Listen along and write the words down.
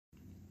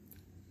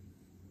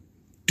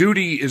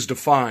Duty is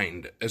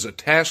defined as a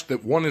task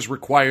that one is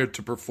required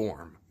to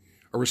perform,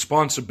 a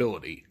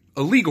responsibility,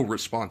 a legal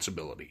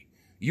responsibility.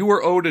 You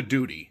are owed a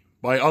duty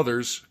by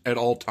others at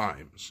all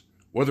times,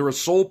 whether a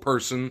sole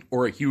person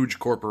or a huge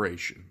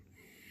corporation.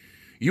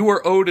 You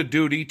are owed a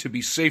duty to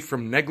be safe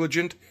from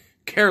negligent,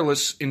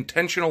 careless,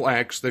 intentional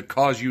acts that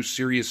cause you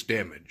serious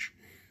damage,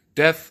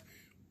 death,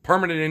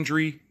 permanent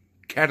injury,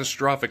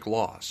 catastrophic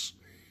loss.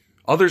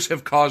 Others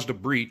have caused a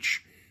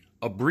breach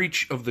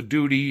of the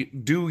duty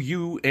due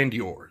you and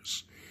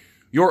yours.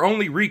 Your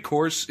only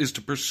recourse is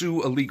to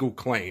pursue a legal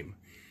claim.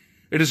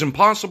 It is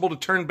impossible to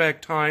turn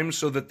back time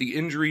so that the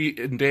injury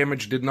and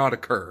damage did not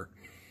occur.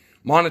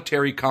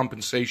 Monetary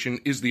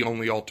compensation is the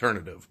only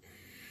alternative,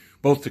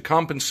 both to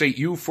compensate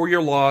you for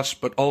your loss,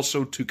 but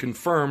also to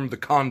confirm the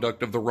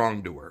conduct of the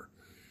wrongdoer.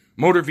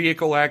 Motor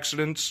vehicle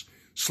accidents,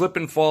 slip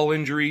and fall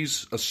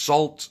injuries,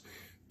 assault,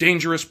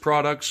 dangerous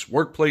products,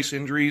 workplace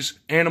injuries,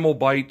 animal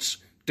bites,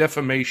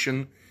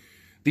 defamation.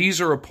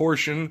 These are a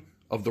portion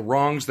of the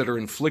wrongs that are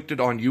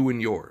inflicted on you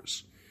and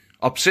yours.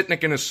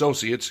 Opsitnik and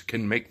Associates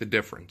can make the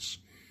difference.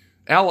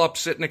 Al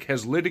Opsitnik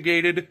has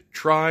litigated,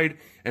 tried,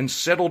 and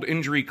settled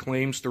injury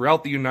claims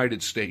throughout the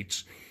United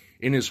States,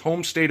 in his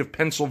home state of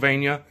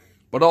Pennsylvania,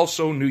 but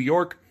also New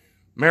York,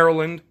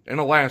 Maryland, and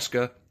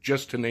Alaska,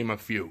 just to name a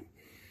few.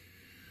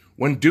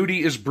 When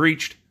duty is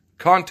breached,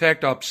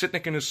 contact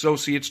Opsitnik and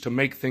Associates to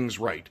make things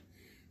right.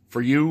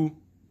 For you,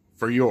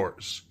 for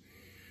yours.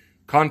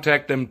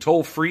 Contact them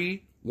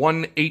toll-free,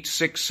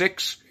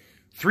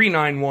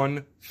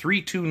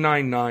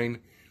 1-866-391-3299,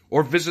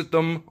 or visit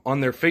them on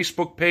their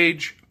Facebook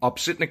page,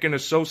 Opsitnik and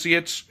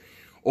Associates,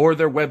 or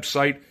their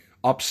website,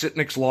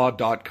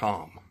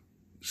 opsitnikslaw.com.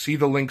 See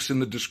the links in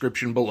the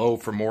description below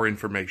for more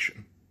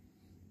information.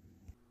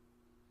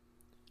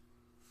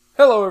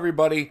 Hello,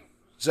 everybody.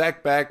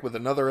 Zach back with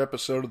another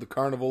episode of the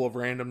Carnival of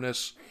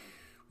Randomness.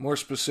 More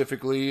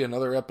specifically,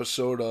 another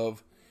episode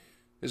of...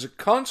 Is it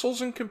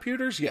Consoles and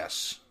Computers?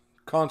 Yes.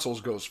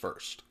 Consoles goes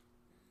first.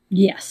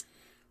 Yes.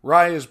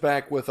 Rye is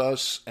back with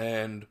us,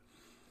 and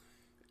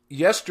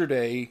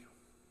yesterday...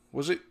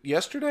 Was it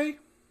yesterday?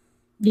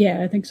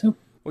 Yeah, I think so.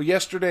 Well,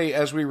 yesterday,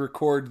 as we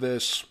record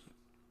this,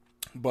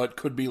 but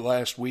could be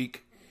last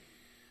week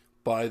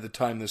by the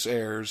time this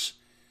airs,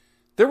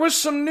 there was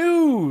some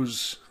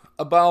news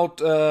about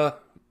the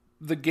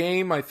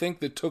game, I think,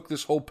 that took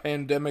this whole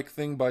pandemic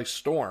thing by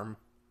storm.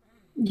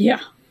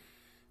 Yeah.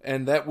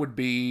 And that would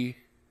be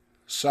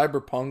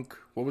Cyberpunk,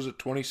 what was it,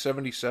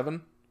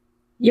 2077?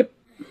 Yep.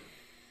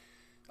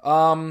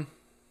 I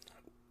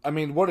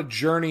mean, what a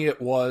journey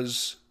it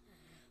was.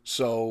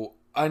 So,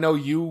 I know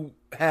you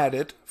had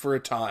it for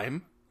a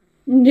time.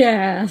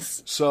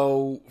 Yes.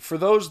 So, for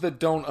those that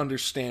don't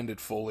understand it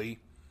fully,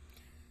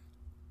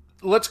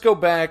 let's go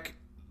back.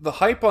 The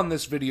hype on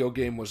this video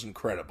game was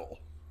incredible.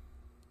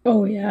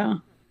 Oh, yeah.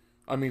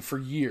 I mean, for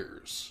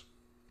years.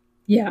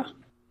 Yeah.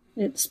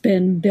 It's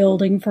been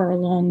building for a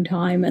long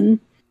time, and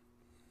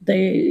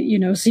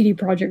CD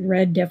Projekt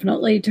Red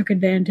definitely took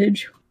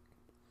advantage.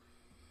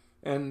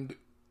 And,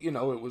 it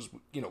was,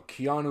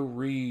 Keanu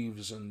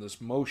Reeves and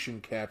this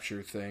motion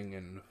capture thing,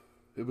 and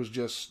it was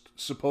just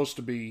supposed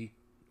to be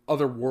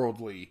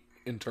otherworldly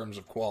in terms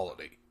of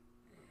quality.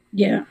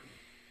 Yeah.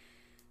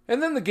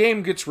 And then the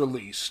game gets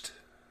released.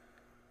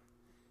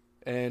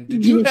 And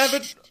did you have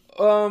it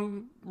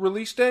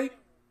release day?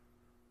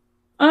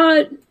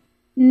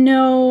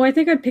 No, I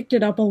think I picked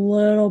it up a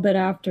little bit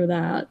after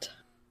that.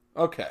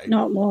 Okay.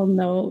 Not long,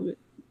 though,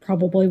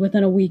 probably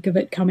within a week of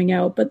it coming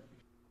out, but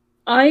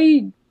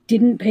I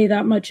didn't pay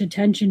that much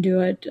attention to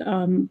it,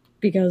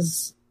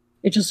 because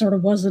it just sort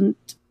of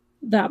wasn't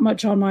that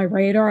much on my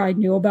radar. I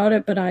knew about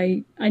it, but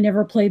I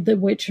never played The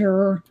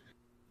Witcher.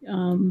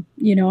 I'm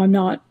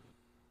not...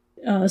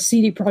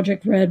 CD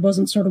Projekt Red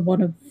wasn't sort of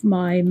one of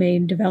my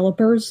main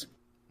developers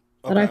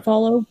that I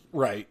follow.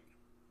 Right.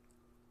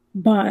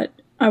 But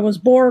I was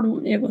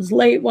bored. It was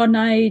late one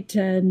night,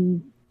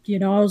 and,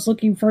 I was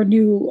looking for a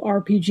new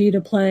RPG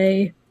to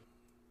play,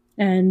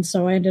 and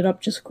so I ended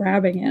up just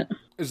grabbing it.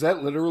 Is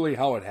that literally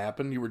how it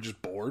happened? You were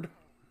just bored?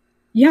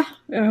 Yeah,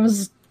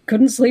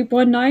 couldn't sleep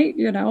one night.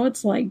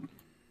 It's like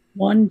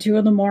 1, 2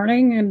 in the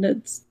morning, and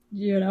it's,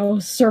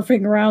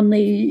 surfing around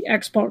the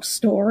Xbox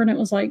store, and it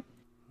was like,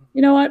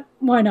 you know what?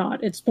 Why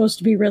not? It's supposed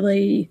to be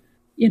really,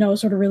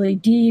 sort of really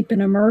deep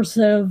and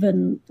immersive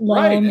and long.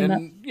 Right,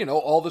 and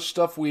all the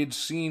stuff we had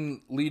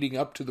seen leading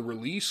up to the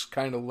release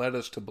kind of led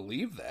us to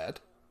believe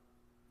that.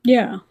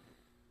 Yeah.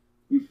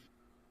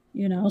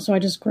 So I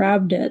just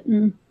grabbed it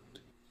and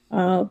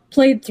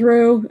played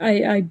through.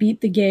 I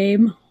beat the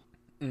game.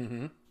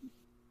 Mm-hmm.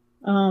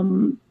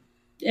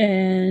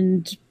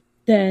 And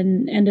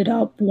then ended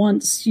up,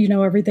 once,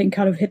 everything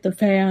kind of hit the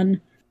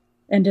fan,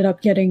 ended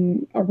up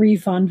getting a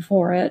refund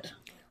for it.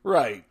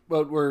 Right,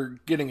 but we're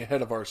getting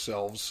ahead of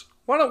ourselves.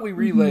 Why don't we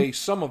relay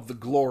some of the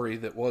glory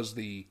that was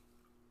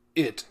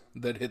it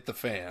that hit the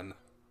fan?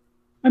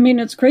 I mean,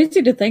 it's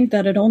crazy to think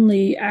that it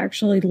only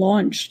actually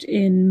launched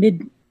in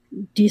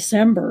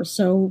mid-December,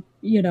 so,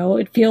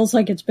 it feels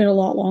like it's been a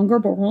lot longer,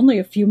 but we're only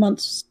a few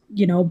months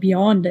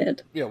beyond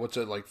it. Yeah, what's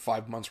it, like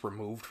 5 months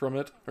removed from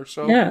it or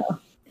so? Yeah.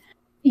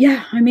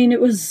 Yeah, I mean,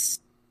 it was,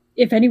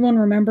 if anyone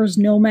remembers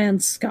No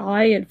Man's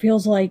Sky, it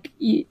feels like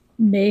it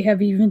may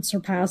have even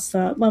surpassed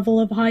that level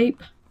of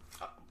hype.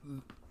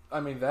 I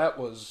mean, that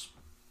was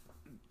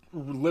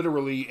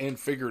literally and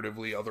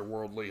figuratively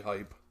otherworldly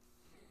hype.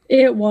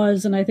 It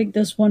was, and I think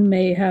this one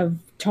may have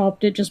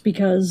topped it just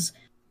because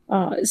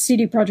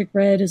CD Projekt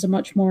Red is a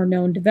much more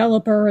known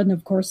developer, and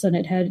of course, then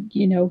it had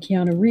Keanu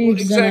Well,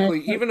 Reeves in it.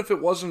 exactly. Even if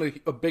it wasn't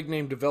a big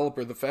name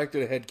developer, the fact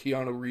that it had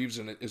Keanu Reeves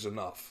in it is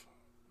enough.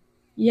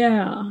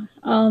 Yeah,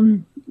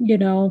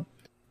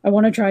 I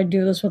want to try and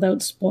do this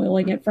without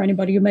spoiling it for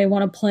anybody who may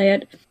want to play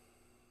it.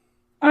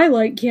 I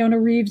like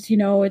Keanu Reeves.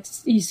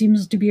 He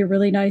seems to be a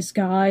really nice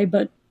guy,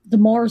 but the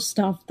more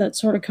stuff that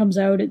sort of comes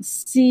out, it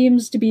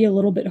seems to be a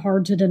little bit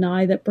hard to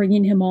deny that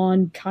bringing him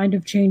on kind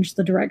of changed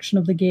the direction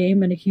of the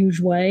game in a huge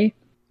way.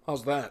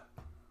 How's that?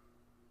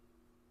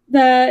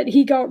 That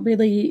he got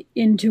really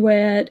into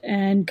it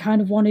and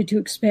kind of wanted to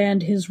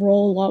expand his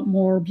role a lot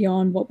more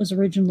beyond what was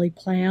originally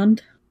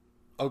planned.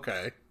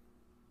 Okay.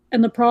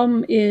 And the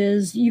problem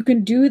is you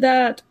can do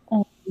that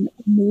on a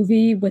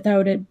movie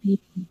without it being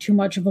too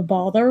much of a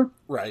bother.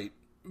 Right.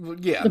 Well,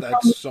 yeah, The that's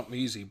problem, something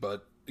easy,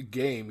 but a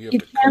game, you have you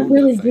to can't code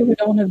really the do thing.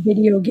 it on a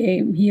video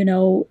game.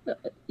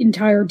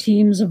 Entire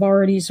teams have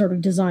already sort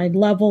of designed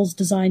levels,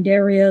 designed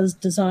areas,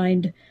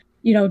 designed,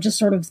 just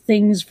sort of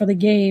things for the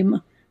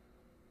game,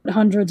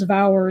 hundreds of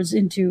hours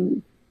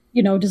into,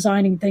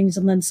 designing things,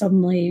 and then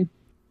suddenly,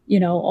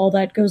 all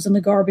that goes in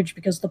the garbage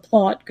because the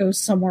plot goes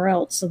somewhere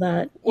else. So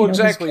that, Well,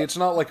 exactly. It's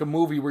not like a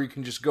movie where you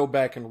can just go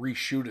back and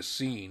reshoot a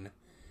scene.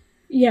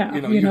 yeah,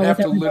 You have with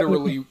to everybody,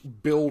 literally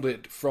build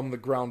it from the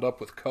ground up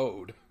with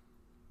code.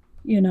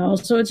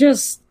 so it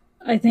just,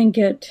 I think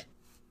it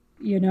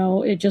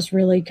just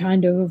really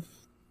kind of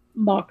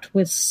mucked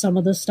with some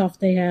of the stuff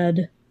they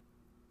had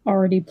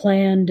already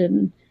planned,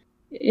 and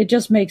it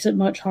just makes it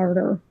much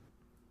harder.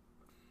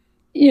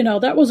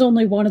 That was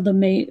only one of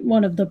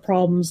the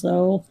problems,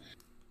 though.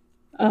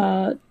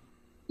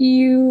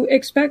 You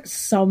expect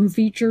some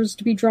features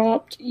to be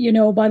dropped,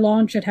 by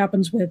launch. It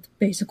happens with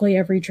basically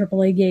every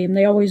AAA game.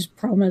 They always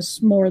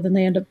promise more than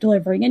they end up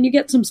delivering, and you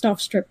get some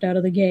stuff stripped out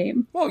of the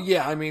game. Well,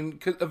 yeah, I mean,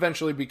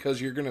 eventually because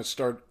you're going to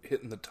start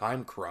hitting the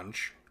time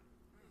crunch.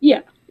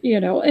 Yeah,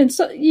 and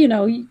so,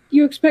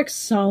 you expect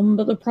some,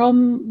 but the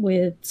problem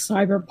with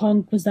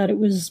Cyberpunk was that it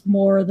was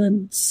more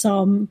than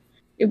some.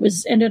 It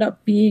was ended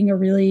up being a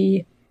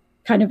really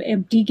kind of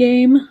empty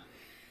game.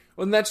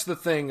 Well, and that's the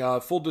thing.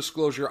 Full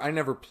disclosure, I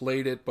never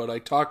played it, but I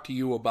talked to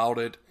you about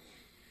it,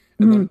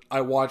 and then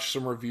I watched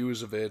some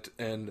reviews of it,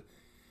 and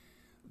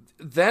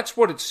that's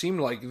what it seemed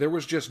like. There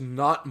was just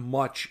not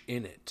much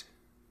in it.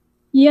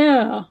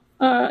 Yeah,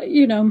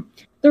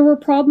 there were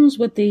problems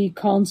with the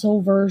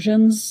console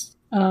versions.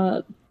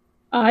 I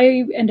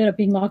ended up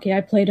being lucky.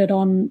 I played it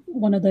on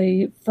one of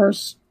the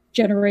first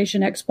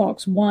generation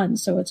Xbox One,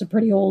 so it's a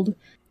pretty old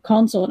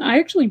console, and I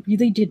actually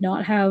really did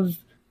not have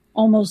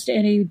almost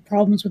any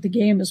problems with the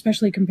game,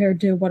 especially compared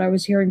to what I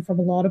was hearing from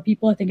a lot of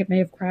people. I think it may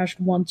have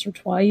crashed once or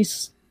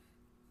twice.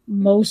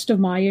 Most of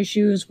my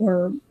issues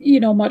were,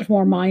 much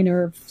more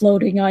minor,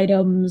 floating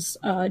items,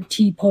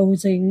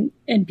 T-posing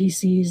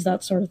NPCs,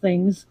 that sort of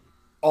things.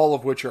 All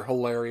of which are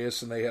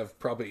hilarious, and they have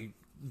probably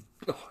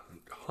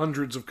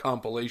hundreds of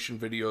compilation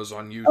videos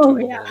on YouTube Oh,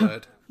 of yeah, all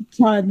that.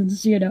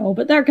 tons,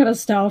 but that kind of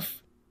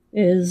stuff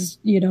is,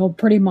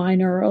 pretty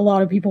minor. A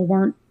lot of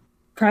people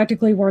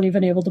practically weren't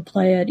even able to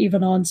play it,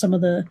 even on some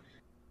of the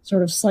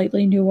sort of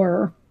slightly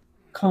newer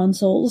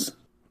consoles.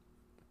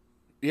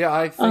 Yeah,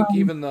 I think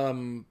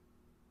even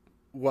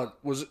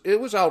it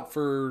was out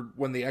for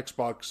when the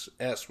Xbox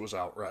S was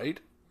out, right?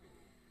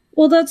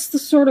 Well, that's the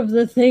sort of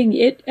the thing.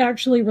 It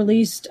actually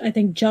released, I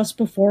think, just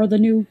before the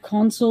new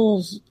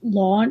consoles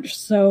launch.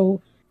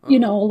 So, a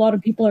lot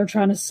of people are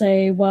trying to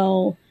say,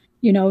 well,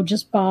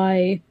 just just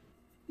play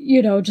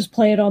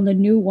it on the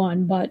new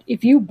one. But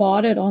if you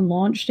bought it on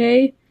launch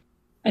day,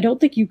 I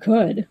don't think you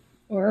could,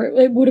 or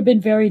it would have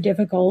been very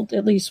difficult,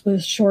 at least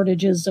with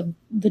shortages of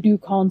the new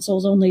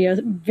consoles. Only a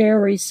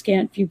very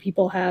scant few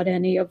people had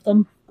any of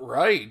them.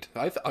 Right.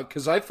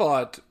 Because I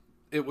thought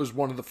it was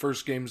one of the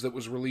first games that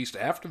was released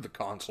after the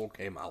console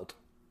came out.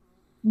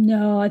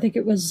 No, I think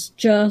it was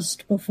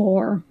just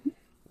before.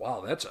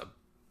 Wow, that's a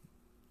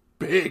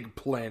big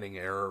planning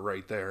error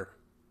right there.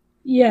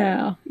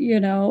 Yeah,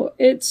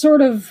 it's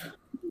sort of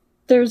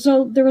there was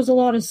a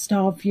lot of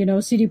stuff.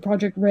 CD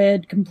Projekt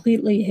Red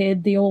completely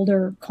hid the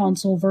older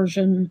console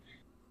version.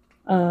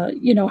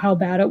 How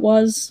bad it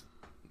was.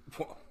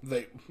 Well,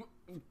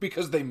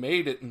 because they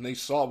made it and they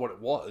saw what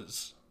it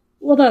was.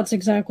 Well, that's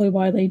exactly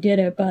why they did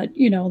it, but,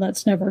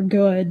 that's never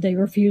good. They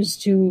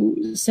refused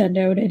to send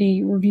out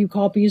any review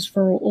copies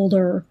for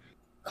older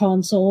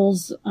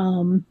consoles,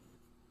 and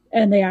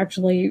they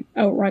actually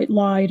outright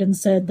lied and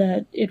said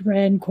that it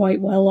ran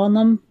quite well on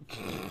them.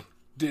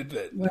 Did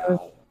it Where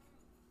now?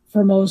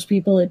 for most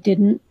people it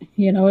didn't.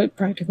 It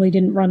practically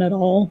didn't run at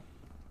all.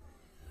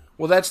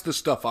 Well, that's the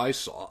stuff I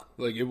saw.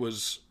 Like, it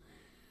was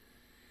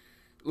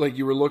Like,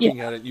 you were looking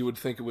at it, you would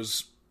think it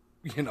was,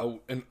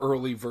 an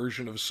early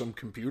version of some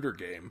computer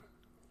game.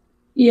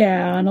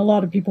 Yeah, and a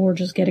lot of people were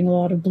just getting a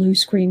lot of blue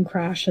screen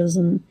crashes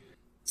and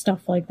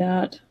stuff like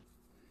that.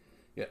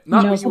 Yeah,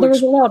 So there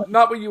was a lot of...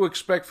 not what you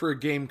expect for a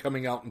game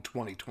coming out in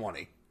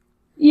 2020.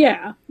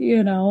 Yeah,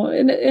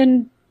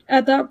 and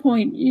at that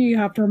point, you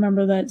have to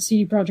remember that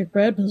CD Projekt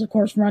Red was, of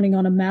course, running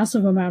on a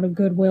massive amount of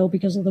goodwill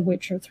because of The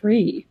Witcher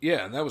 3.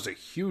 Yeah, and that was a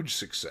huge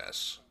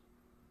success.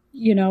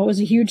 It was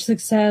a huge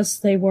success.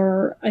 They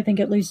were, I think,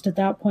 at least at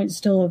that point,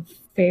 still a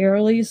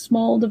fairly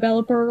small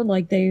developer.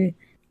 Like, they,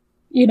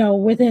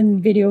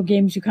 within video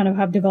games, you kind of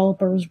have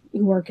developers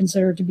who are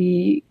considered to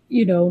be,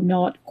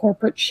 not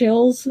corporate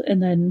shills.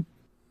 And then,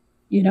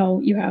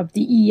 you have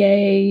the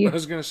EA. I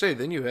was going to say,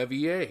 then you have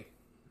EA.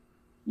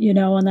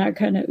 And that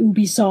kind of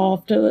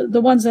Ubisoft,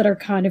 the ones that are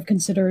kind of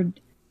considered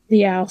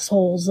the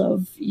assholes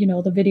of,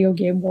 the video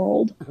game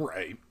world.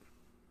 Right.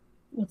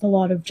 With a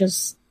lot of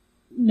just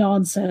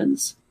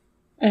nonsense.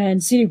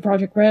 And CD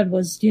Projekt Red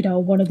was,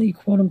 one of the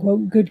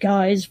quote-unquote good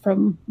guys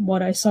from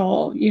what I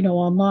saw,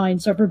 online.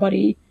 So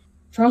everybody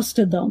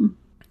trusted them.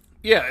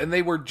 Yeah, and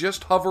they were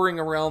just hovering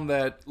around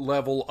that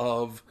level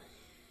of...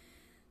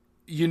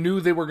 You knew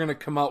they were going to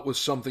come out with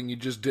something, you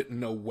just didn't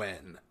know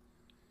when.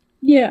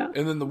 Yeah.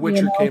 And then The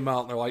Witcher came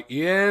out, and they're like,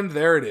 and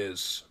there it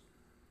is.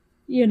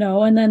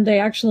 And then they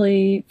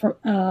actually,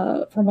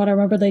 from what I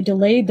remember, they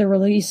delayed the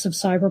release of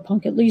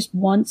Cyberpunk at least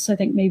once, I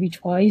think maybe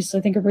twice. I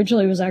think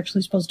originally it was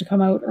actually supposed to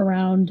come out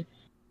around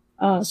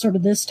sort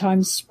of this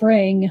time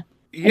spring.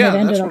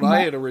 Yeah, that's what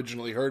I had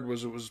originally heard,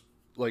 was it was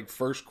like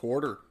first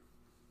quarter.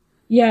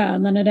 Yeah,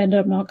 and then it ended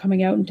up not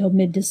coming out until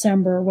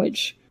mid-December,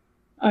 which,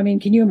 I mean,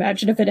 can you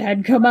imagine if it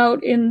had come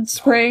out in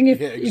spring?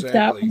 Exactly. If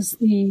that was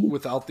the...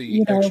 Without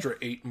the extra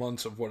 8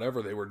 months of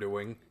whatever they were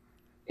doing.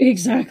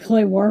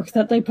 Exactly, work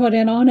that they put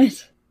in on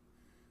it.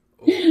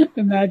 Oh.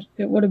 Imagine,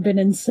 it would have been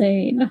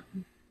insane.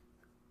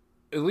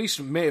 At least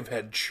it may have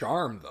had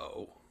charm,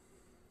 though.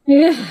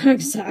 Yeah,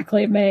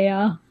 exactly. It may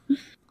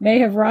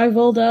have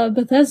rivaled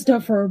Bethesda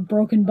for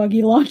broken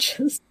buggy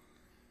launches.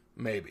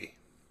 Maybe,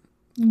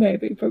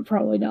 but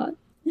probably not.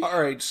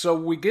 All right, so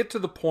we get to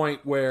the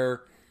point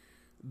where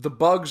the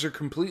bugs are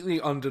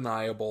completely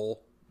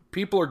undeniable.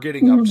 People are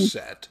getting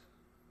upset.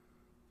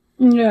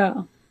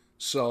 Yeah.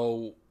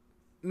 So,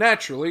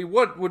 naturally,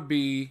 what would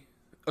be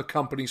a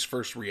company's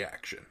first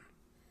reaction?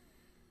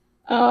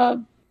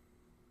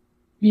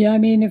 Yeah, I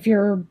mean, if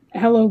you're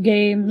Hello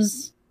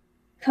Games,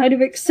 kind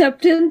of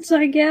acceptance,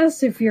 I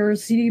guess. If you're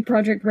CD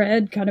Projekt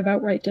Red, kind of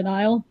outright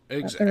denial.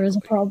 Exactly. That there is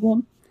a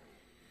problem.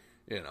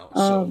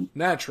 So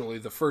naturally,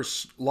 the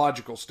first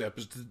logical step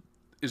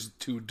is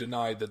to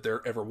deny that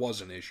there ever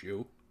was an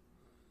issue.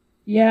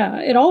 Yeah,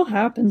 it all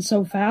happened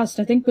so fast.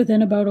 I think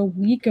within about a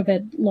week of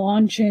it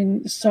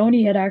launching,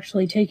 Sony had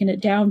actually taken it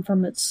down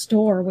from its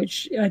store,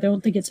 which I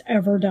don't think it's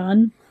ever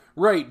done.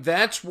 Right,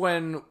 that's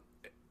when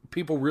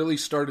people really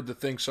started to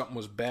think something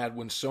was bad,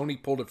 when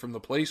Sony pulled it from the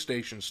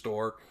PlayStation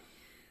store,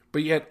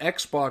 but yet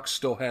Xbox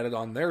still had it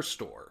on their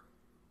store.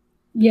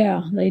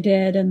 Yeah, they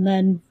did. And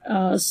then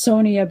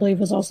Sony, I believe,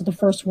 was also the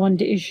first one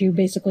to issue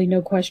basically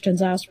no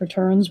questions asked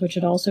returns, which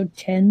it also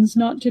tends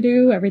not to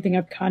do. Everything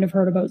I've kind of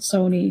heard about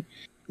Sony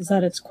is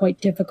that it's quite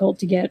difficult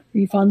to get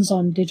refunds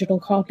on digital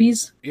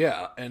copies.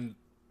 Yeah, and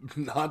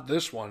not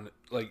this one.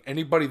 Like,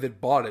 anybody that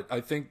bought it,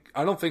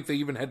 I don't think they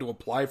even had to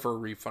apply for a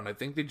refund. I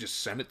think they just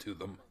sent it to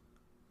them.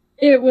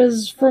 It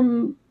was,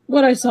 from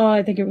what I saw,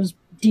 I think it was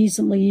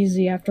decently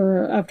easy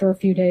after a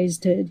few days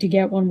to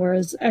get one,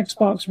 whereas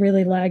Xbox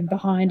really lagged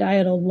behind. I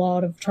had a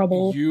lot of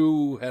trouble.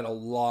 You had a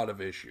lot of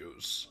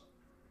issues.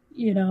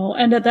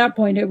 And at that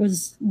point,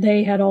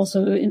 they had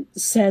also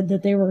said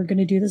that they were going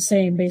to do the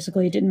same.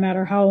 Basically, it didn't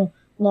matter how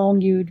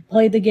long you'd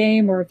played the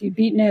game or if you'd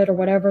beaten it or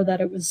whatever,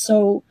 that it was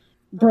so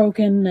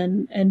broken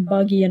and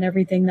buggy and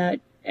everything that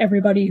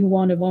everybody who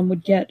wanted one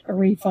would get a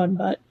refund.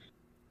 But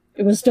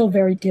it was still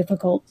very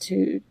difficult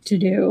to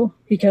do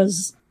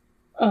because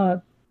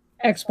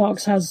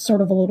Xbox has sort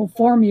of a little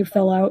form you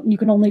fill out, and you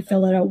can only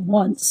fill it out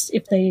once.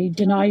 If they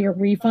deny your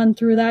refund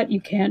through that,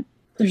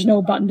 there's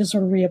no button to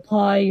sort of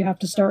reapply. You have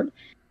to start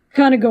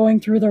kind of going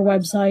through their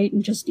website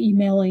and just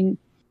emailing,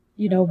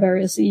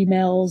 various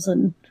emails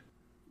and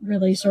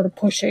really sort of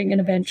pushing,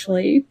 and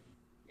eventually,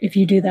 if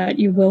you do that,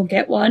 you will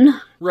get one.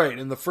 Right,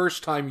 and the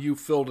first time you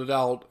filled it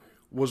out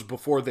was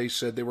before they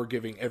said they were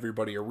giving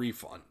everybody a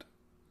refund.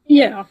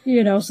 Yeah,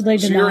 so they denied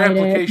it. So your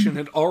application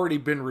had already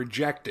been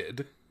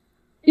rejected.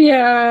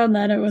 Yeah, and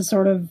then it was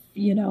sort of,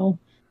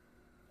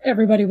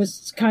 everybody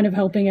was kind of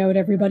helping out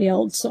everybody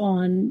else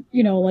on,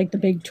 like the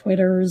big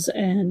Twitters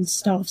and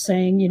stuff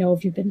saying,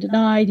 if you've been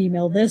denied,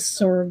 email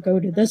this or go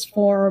to this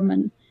forum.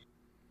 And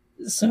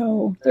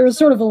so there was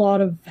sort of a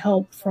lot of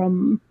help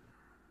from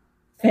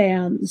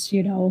fans,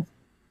 to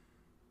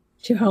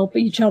help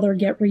each other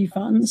get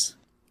refunds.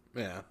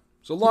 Yeah.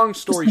 So long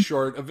story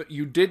short,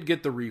 you did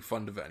get the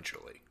refund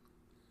eventually.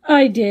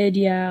 I did,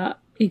 yeah.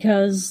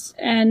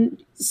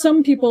 And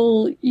some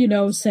people,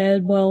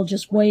 said, well,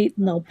 just wait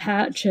and they'll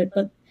patch it.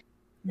 But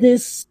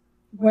this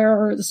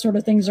where the sort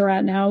of things are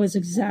at now is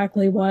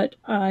exactly what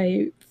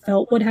I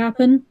felt would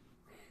happen.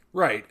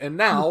 Right. And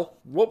now,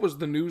 what was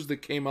the news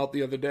that came out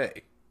the other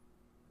day?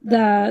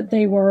 That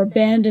they were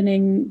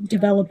abandoning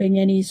developing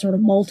any sort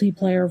of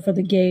multiplayer for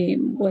the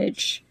game,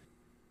 which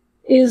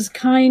is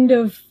kind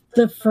of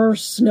the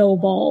first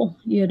snowball,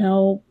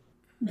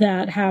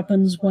 that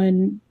happens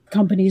when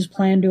companies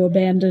plan to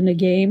abandon a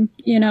game.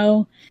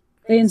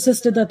 They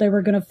insisted that they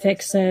were going to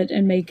fix it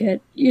and make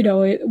it,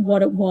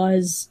 what it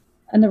was.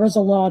 And there was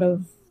a lot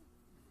of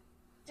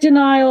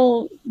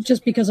denial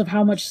just because of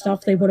how much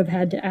stuff they would have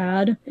had to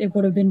add. It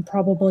would have been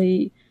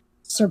probably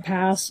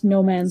surpassed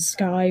No Man's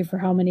Sky for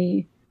how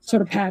many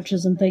sort of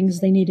patches and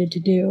things they needed to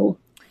do.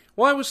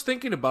 Well, I was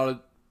thinking about it.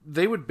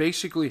 They would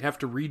basically have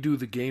to redo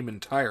the game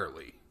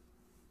entirely.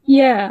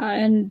 Yeah,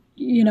 and,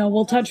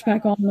 we'll touch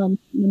back on them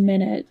in a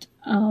minute,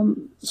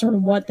 sort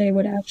of what they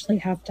would actually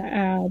have to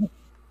add.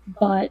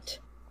 But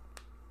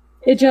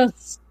it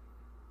just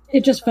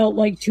felt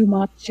like too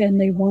much, and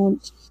they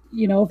weren't,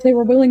 if they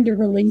were willing to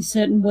release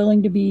it and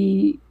willing to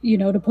be,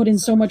 to put in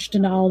so much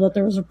denial that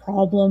there was a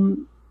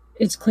problem,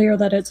 it's clear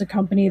that it's a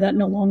company that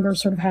no longer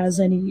sort of has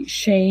any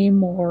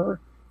shame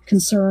or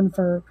concern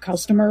for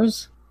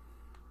customers.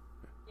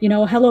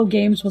 Hello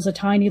Games was a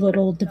tiny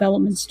little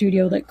development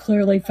studio that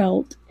clearly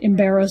felt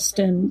embarrassed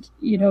and,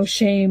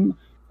 shame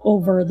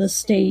over the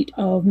state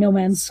of No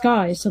Man's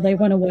Sky. So they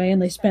went away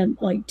and they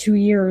spent like 2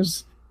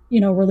 years,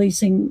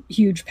 releasing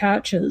huge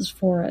patches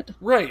for it.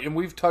 Right, and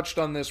we've touched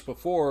on this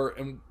before,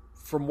 and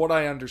from what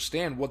I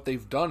understand, what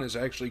they've done is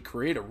actually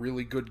create a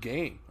really good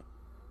game.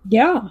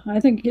 Yeah, I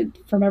think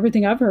from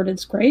everything I've heard,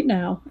 it's great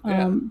now.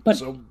 Yeah,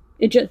 but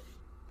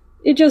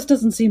it just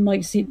doesn't seem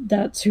like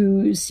that's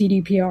who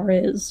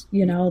CDPR is.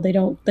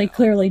 They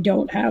clearly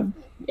don't have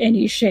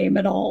any shame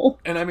at all.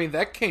 And I mean,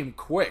 that came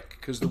quick,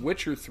 because The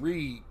Witcher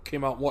 3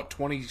 came out,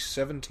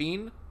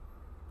 2017?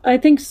 I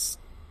think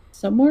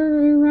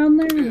somewhere around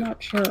there, I'm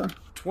not sure.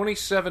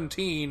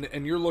 2017,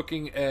 and you're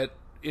looking at,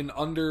 in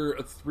under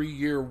a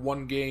 3-year,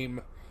 one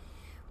game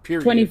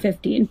period.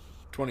 2015.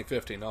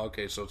 2015,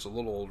 okay, so it's a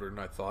little older than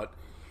I thought.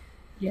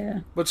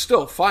 Yeah. But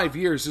still, 5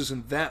 years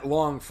isn't that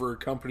long for a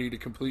company to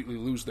completely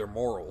lose their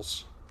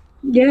morals.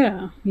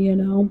 Yeah,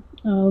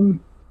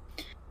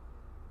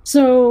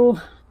 so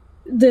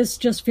this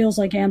just feels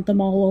like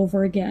Anthem all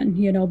over again.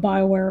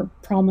 BioWare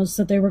promised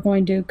that they were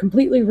going to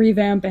completely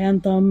revamp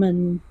Anthem,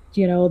 and,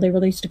 they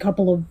released a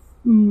couple of,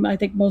 I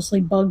think, mostly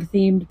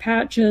bug-themed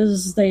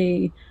patches.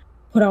 They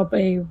put up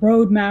a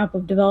roadmap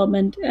of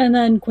development, and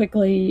then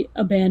quickly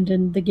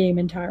abandoned the game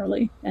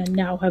entirely, and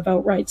now have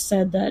outright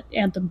said that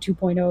Anthem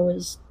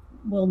 2.0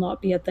 will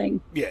not be a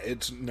thing. Yeah,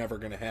 it's never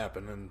going to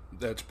happen, and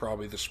that's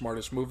probably the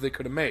smartest move they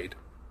could have made.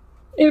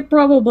 It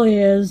probably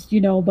is,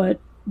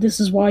 but this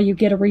is why you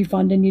get a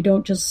refund and you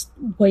don't just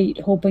wait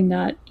hoping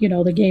that,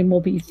 the game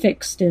will be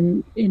fixed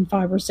in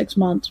 5 or 6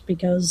 months,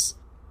 because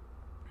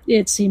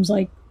it seems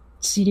like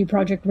CD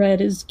Projekt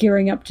Red is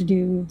gearing up to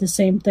do the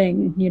same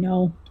thing,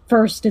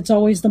 First, it's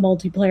always the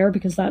multiplayer,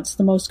 because that's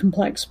the most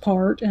complex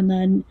part, and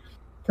then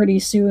pretty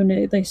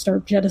soon they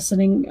start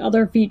jettisoning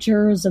other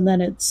features, and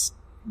then it's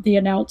the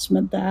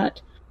announcement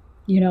that,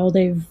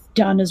 they've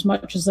done as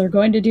much as they're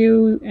going to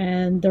do,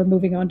 and they're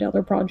moving on to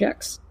other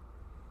projects.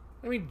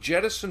 I mean,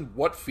 jettison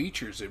what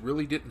features? It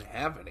really didn't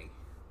have any.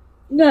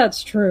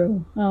 That's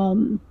true.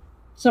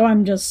 So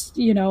I'm just,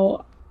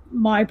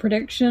 my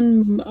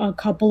prediction, a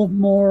couple of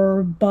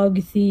more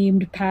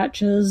bug-themed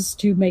patches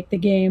to make the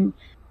game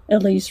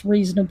at least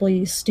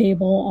reasonably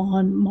stable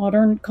on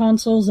modern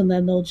consoles, and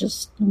then they'll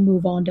just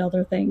move on to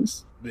other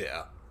things.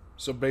 Yeah.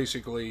 So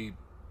basically,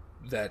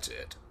 that's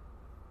it.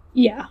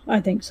 Yeah, I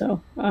think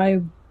so.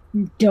 I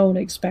don't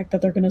expect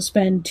that they're going to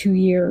spend 2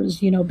 years,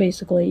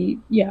 basically,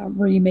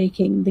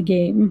 remaking the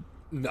game.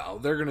 No,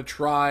 they're going to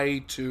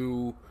try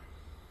to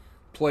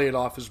play it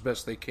off as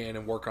best they can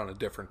and work on a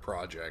different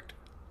project.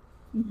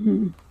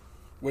 Mm-hmm.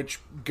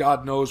 Which,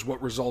 God knows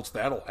what results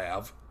that'll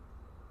have.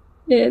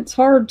 It's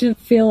hard to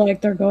feel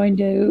like they're going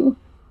to,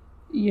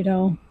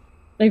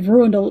 they've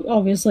ruined,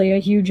 obviously, a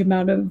huge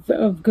amount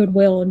of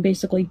goodwill and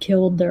basically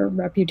killed their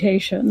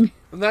reputation.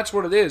 And that's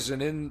what it is.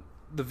 And in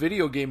the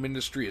video game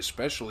industry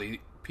especially,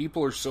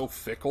 people are so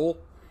fickle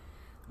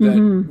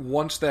that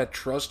once that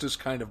trust is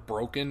kind of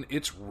broken,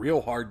 it's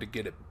real hard to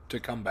get it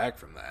to come back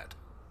from that.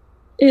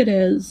 It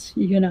is,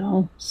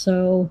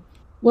 so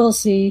we'll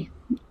see.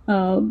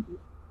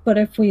 But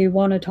if we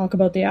want to talk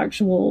about the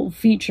actual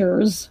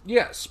features...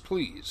 Yes,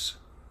 please.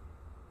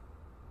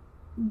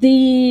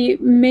 The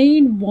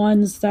main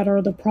ones that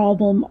are the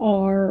problem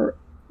are...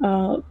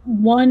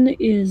 one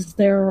is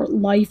their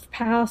life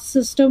path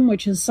system,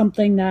 which is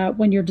something that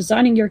when you're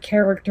designing your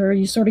character,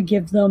 you sort of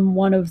give them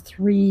one of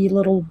 3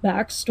 little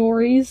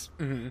backstories,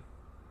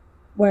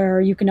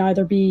 where you can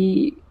either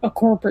be a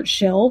corporate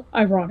shill,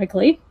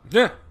 ironically.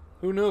 Yeah,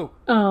 who knew?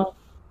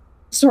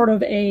 Sort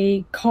of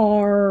a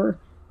car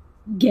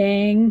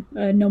gang,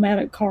 a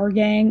nomadic car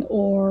gang,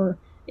 or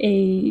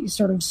a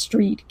sort of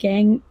street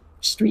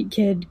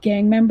kid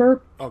gang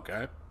member.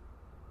 Okay.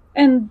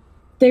 And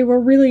they were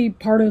really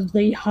part of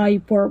the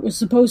hype where it was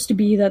supposed to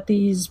be that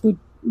these would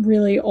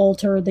really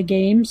alter the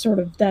game, sort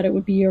of that it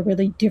would be a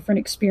really different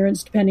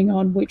experience depending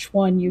on which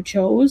one you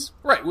chose.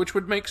 Right, which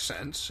would make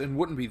sense and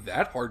wouldn't be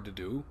that hard to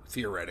do,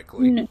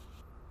 theoretically.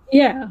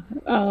 Yeah,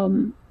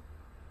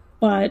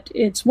 but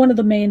it's one of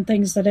the main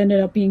things that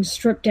ended up being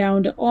stripped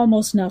down to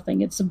almost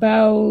nothing. It's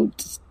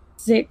about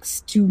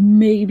 6 to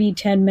maybe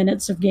 10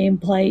 minutes of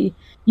gameplay,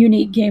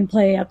 unique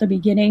gameplay at the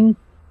beginning,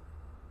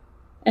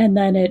 and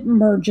then it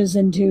merges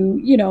into,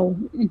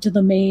 into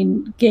the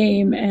main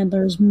game, and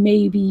there's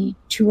maybe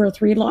 2 or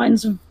 3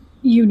 lines of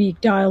unique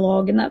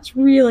dialogue, and that's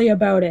really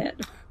about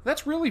it.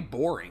 That's really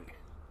boring.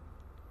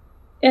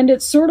 And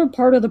it's sort of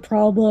part of the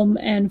problem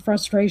and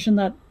frustration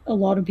that a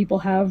lot of people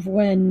have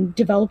when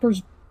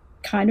developers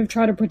kind of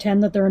try to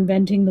pretend that they're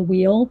inventing the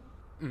wheel.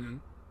 Mm-hmm.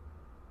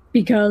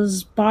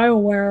 Because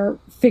BioWare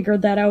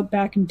figured that out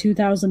back in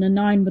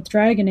 2009 with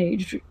Dragon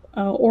Age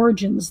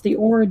Origins. The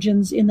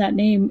Origins in that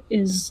name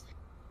is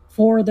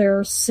for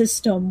their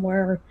system,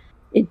 where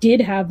it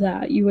did have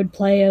that. You would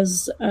play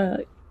as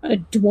a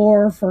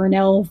dwarf or an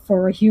elf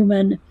or a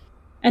human,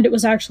 and it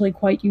was actually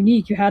quite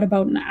unique. You had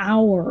about an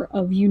hour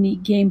of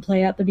unique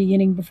gameplay at the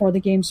beginning before the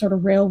game sort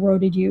of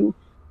railroaded you,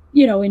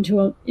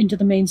 into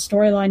the main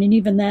storyline, and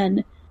even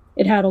then,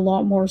 it had a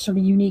lot more sort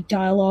of unique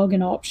dialogue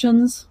and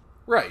options.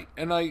 Right,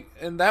 and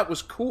that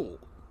was cool.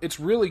 It's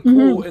really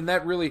cool, and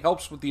that really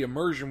helps with the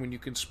immersion when you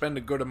can spend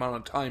a good amount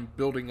of time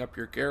building up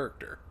your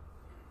character.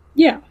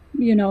 Yeah,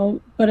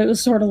 but it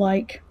was sort of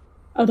like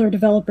other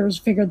developers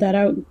figured that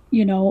out,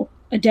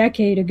 a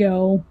decade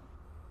ago.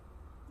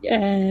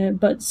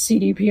 But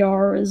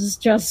CDPR is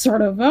just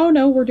sort of, oh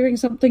no, we're doing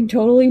something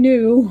totally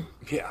new.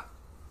 Yeah.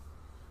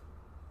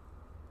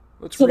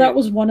 That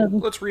was one of the...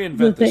 Let's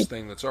reinvent this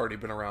thing that's already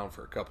been around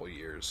for a couple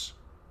years.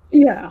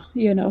 Yeah,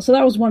 so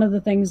that was one of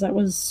the things that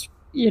was,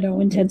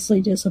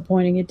 intensely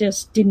disappointing. It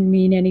just didn't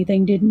mean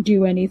anything, didn't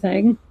do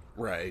anything.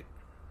 Right.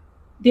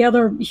 The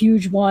other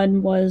huge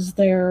one was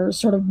their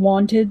sort of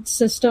wanted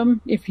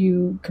system. If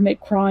you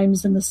commit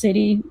crimes in the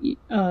city,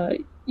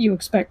 you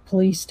expect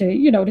police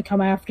to, to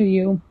come after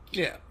you.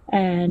 Yeah.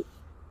 And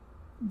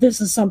this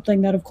is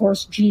something that, of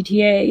course,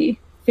 GTA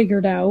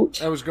figured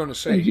out. I was going to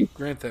say,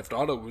 Grand Theft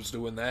Auto was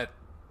doing that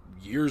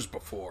years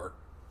before.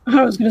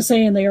 I was going to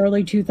say in the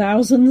early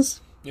 2000s.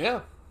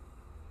 Yeah.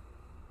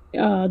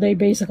 They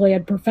basically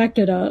had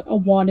perfected a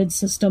wanted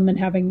system and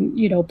having,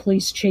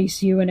 police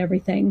chase you and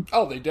everything.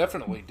 Oh, they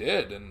definitely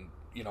did. And,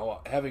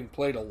 having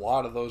played a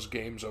lot of those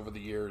games over the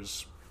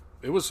years,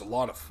 it was a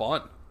lot of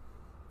fun.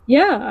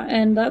 Yeah,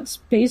 and that's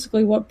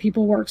basically what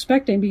people were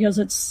expecting, because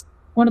it's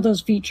one of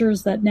those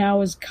features that now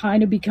has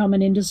kind of become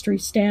an industry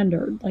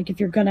standard. Like, if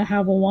you're going to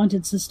have a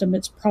wanted system,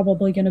 it's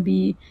probably going to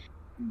be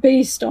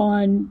based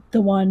on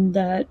the one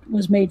that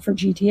was made for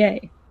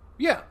GTA.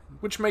 Yeah,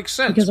 which makes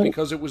sense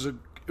because it was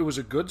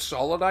a good,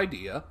 solid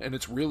idea, and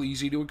it's real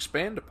easy to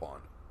expand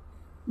upon.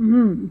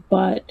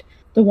 But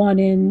the one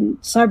in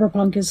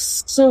Cyberpunk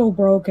is so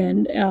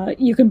broken.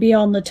 You can be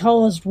on the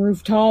tallest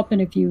rooftop,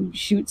 and if you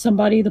shoot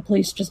somebody, the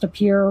police just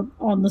appear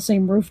on the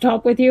same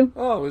rooftop with you.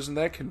 Oh, isn't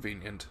that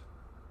convenient?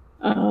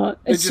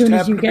 They just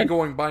happened to be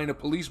going by in a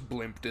police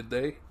blimp, did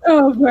they?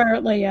 Oh,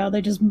 apparently, yeah.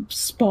 They just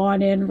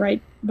spawn in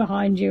right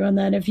behind you, and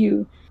then if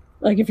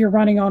you're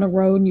running on a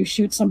road and you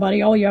shoot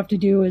somebody, all you have to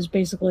do is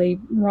basically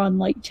run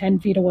like 10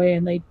 feet away,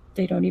 and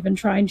they don't even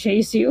try and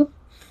chase you.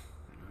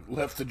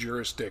 Left the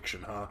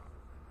jurisdiction, huh?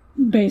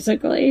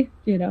 Basically,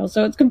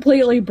 so it's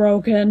completely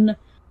broken.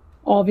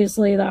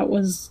 Obviously, that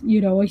was,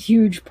 a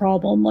huge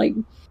problem. Like,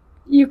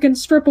 you can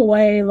strip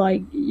away,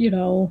 like,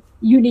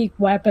 unique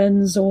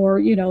weapons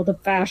or, the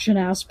fashion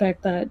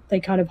aspect that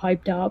they kind of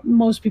hyped up.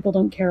 Most people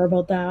don't care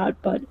about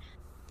that, but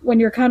when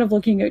you're kind of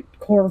looking at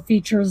core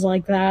features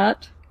like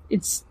that,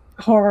 it's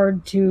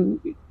hard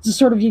to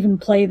sort of even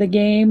play the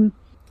game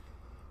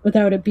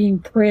without it being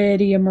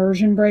pretty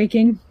immersion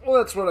breaking. Well,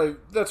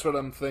 that's what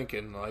I'm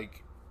thinking.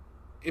 Like,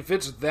 if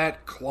it's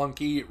that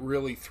clunky, it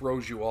really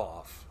throws you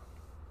off.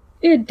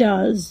 It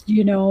does,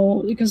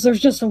 because there's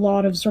just a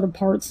lot of sort of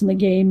parts in the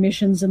game,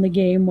 missions in the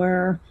game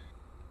where,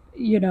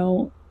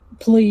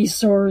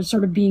 police or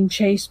sort of being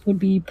chased would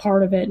be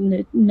part of it,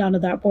 and none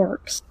of that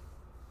works.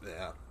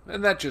 Yeah,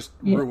 and that just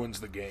ruins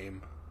the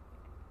game.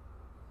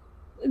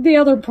 The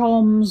other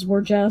problems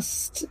were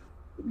just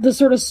the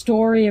sort of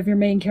story of your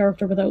main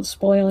character, without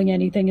spoiling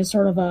anything, is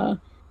sort of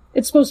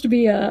it's supposed to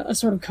be a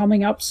sort of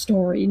coming up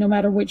story. No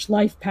matter which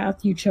life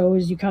path you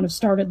chose, you kind of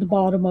start at the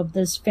bottom of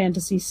this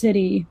fantasy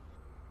city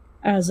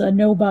as a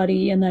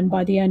nobody, and then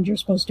by the end you're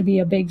supposed to be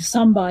a big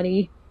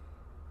somebody.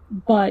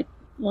 But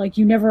like,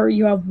 you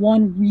have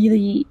one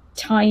really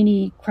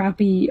tiny,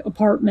 crappy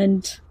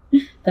apartment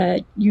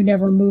that you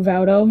never move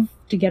out of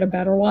to get a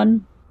better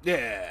one.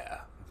 Yeah.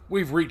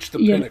 We've reached the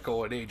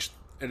pinnacle at age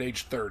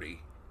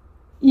 30.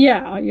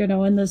 Yeah,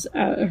 and this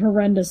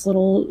horrendous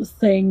little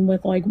thing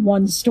with like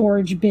one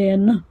storage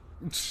bin,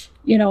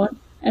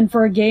 and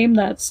for a game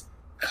that's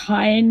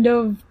kind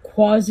of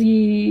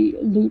quasi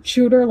loot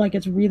shooter, like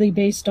it's really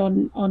based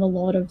on a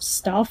lot of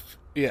stuff.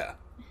 Yeah.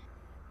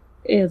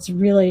 it's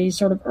really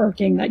sort of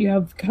irking that you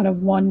have kind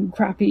of one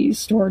crappy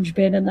storage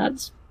bin and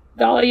that's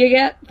all you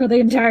get for the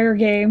entire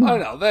game. I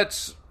know,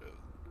 that's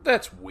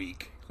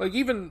weak. Like,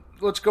 even,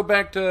 let's go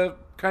back to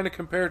kind of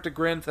compare it to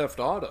Grand Theft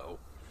Auto.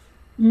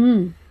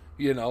 Mm.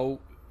 You know,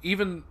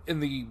 even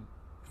in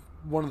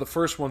one of the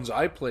first ones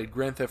I played,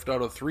 Grand Theft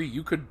Auto 3,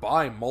 you could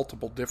buy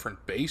multiple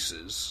different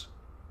bases.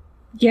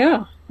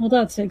 Yeah, well,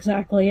 that's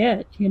exactly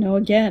it.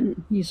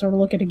 Again, you sort of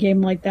look at a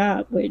game like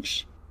that,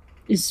 which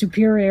is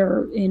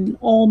superior in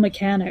all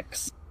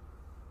mechanics.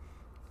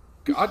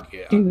 God,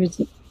 yeah. To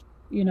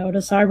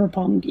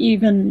Cyberpunk.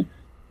 Even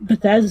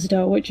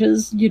Bethesda, which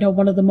is,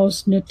 one of the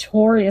most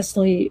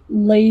notoriously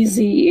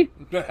lazy,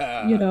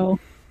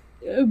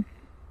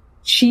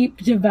 cheap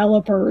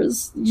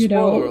developers.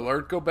 Spoiler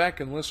alert, go back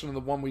and listen to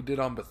the one we did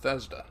on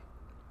Bethesda.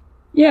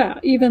 Yeah,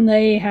 even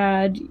they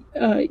had, in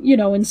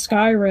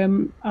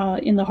Skyrim,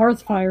 in the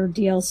Hearthfire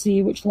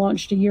DLC, which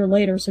launched a year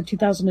later, so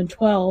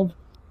 2012,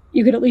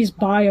 you could at least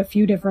buy a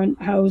few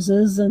different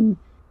houses, and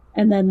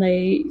then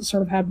they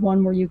sort of had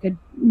one where you could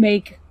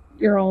make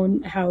your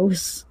own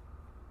house,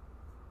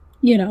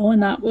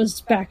 and that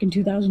was back in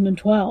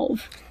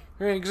 2012.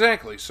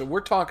 Exactly, so we're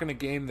talking a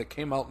game that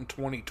came out in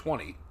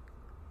 2020.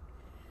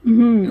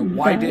 Mm-hmm.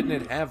 Why didn't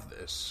it have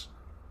this?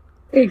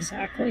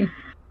 Exactly.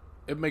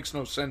 It makes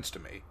no sense to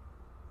me.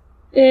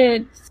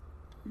 It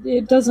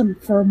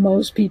doesn't for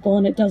most people,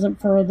 and it doesn't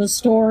for the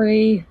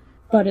story,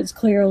 but it's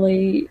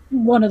clearly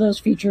one of those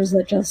features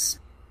that just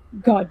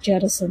got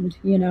jettisoned,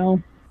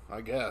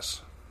 I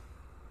guess.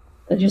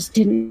 That just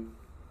didn't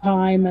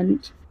time,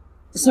 and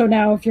so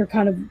now if you're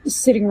kind of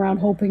sitting around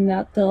hoping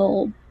that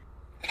they'll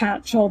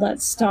patch all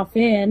that stuff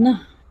in,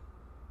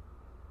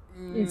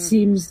 it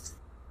seems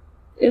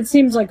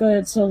like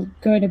it's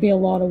going to be a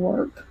lot of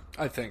work.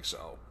 I think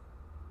so.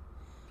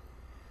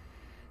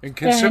 And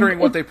considering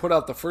what they put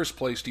out the first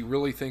place, do you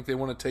really think they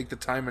want to take the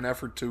time and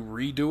effort to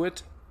redo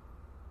it?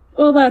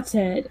 Well, that's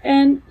it.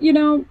 And,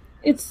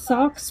 it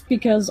sucks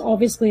because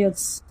obviously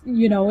it's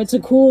a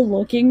cool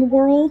looking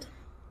world.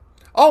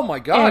 Oh my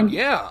god,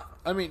 yeah.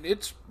 I mean,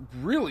 it's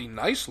really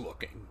nice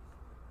looking.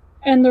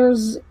 And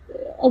there's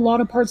a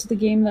lot of parts of the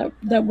game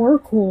that were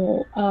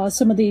cool.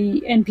 Some of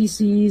the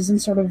NPCs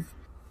and sort of,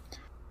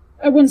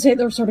 I wouldn't say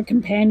they're sort of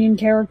companion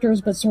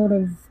characters, but sort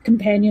of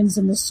companions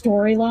in the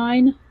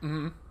storyline.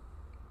 Mm-hmm.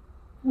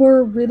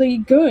 Were really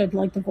good.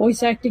 Like, the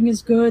voice acting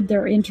is good,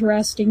 they're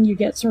interesting, you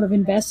get sort of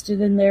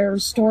invested in their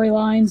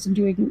storylines and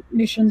doing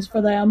missions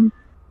for them.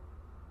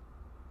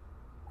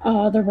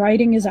 The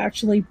writing is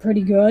actually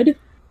pretty good.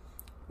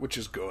 Which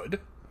is good.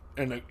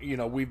 And,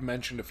 we've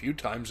mentioned a few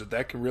times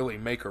that can really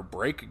make or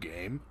break a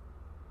game.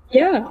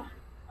 Yeah.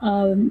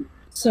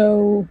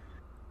 So,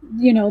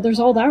 there's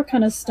all that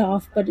kind of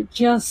stuff, but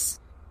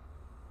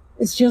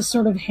it's just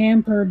sort of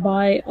hampered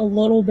by a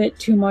little bit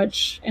too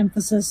much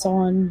emphasis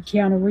on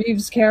Keanu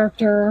Reeves'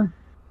 character,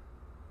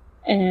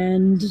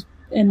 and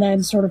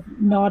then sort of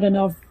not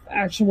enough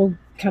actual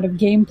kind of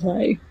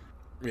gameplay.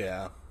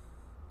 Yeah.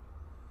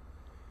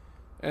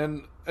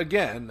 And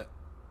again,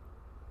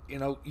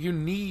 you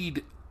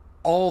need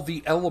all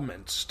the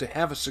elements to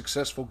have a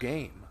successful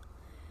game.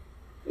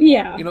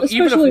 Yeah. Even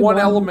if one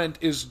element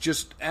is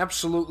just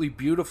absolutely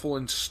beautiful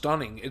and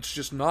stunning, it's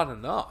just not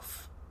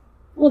enough.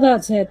 Well,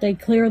 that's it. They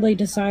clearly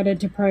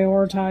decided to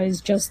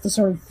prioritize just the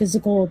sort of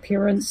physical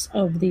appearance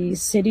of the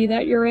city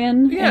that you're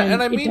in. Yeah,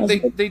 and I mean,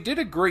 they did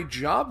a great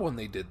job when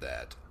they did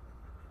that.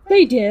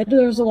 They did.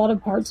 There's a lot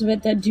of parts of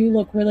it that do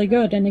look really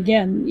good. And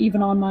again,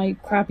 even on my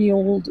crappy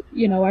old,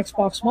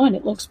 Xbox One,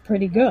 it looks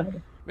pretty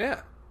good.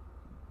 Yeah.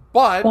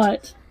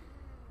 But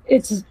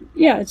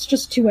it's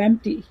just too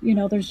empty.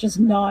 There's just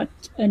not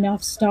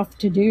enough stuff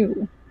to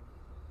do.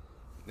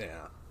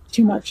 Yeah.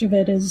 Too much of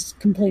it is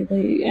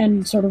completely,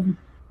 and sort of,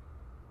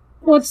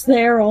 what's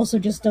there also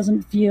just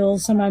doesn't feel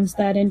sometimes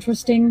that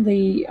interesting.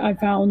 I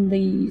found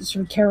the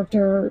sort of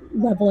character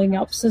leveling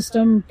up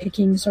system,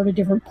 picking sort of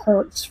different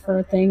perks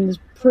for things,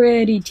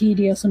 pretty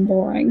tedious and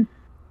boring.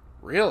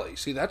 Really?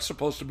 See, that's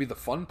supposed to be the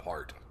fun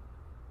part.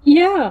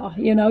 Yeah,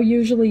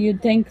 usually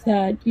you'd think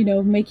that,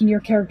 making your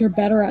character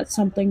better at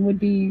something would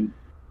be,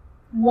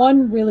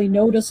 one, really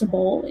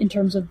noticeable in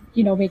terms of,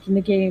 making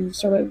the game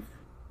sort of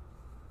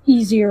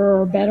easier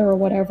or better or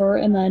whatever,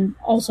 and then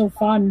also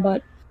fun,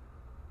 but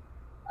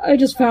I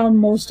just found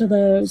most of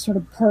the sort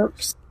of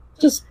perks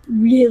just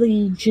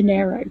really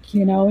generic,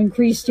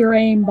 increased your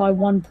aim by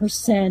 1%,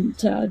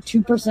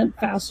 2%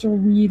 faster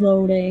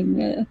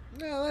reloading.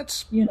 Yeah,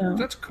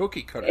 that's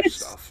cookie cutter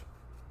stuff.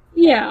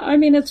 Yeah, I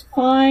mean, it's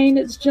fine.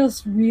 It's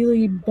just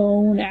really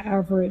bone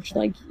average.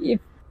 Like,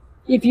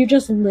 if you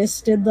just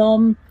listed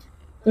them,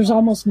 there's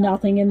almost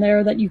nothing in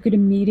there that you could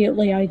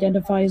immediately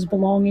identify as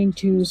belonging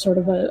to sort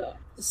of a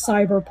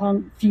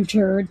cyberpunk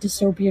future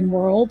dystopian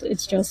world.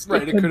 It's just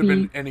right. It could have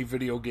been any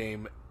video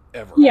game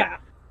ever. Yeah,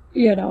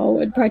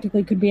 it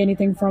practically could be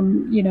anything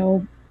from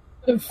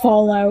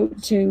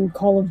Fallout to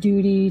Call of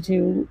Duty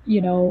to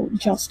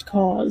Just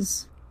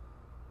Cause.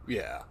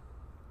 Yeah.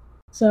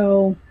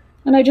 So,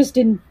 and I just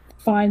didn't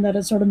find that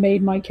it sort of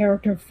made my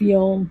character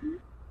feel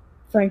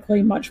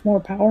frankly much more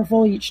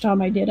powerful each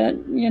time I did it.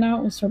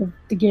 It was sort of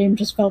the game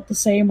just felt the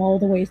same all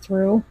the way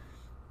through.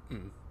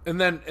 And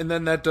then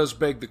that does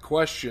beg the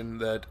question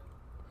that,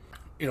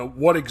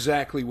 what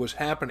exactly was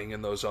happening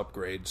in those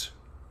upgrades?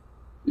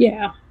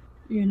 Yeah.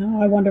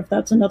 I wonder if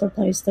that's another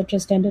place that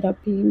just ended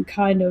up being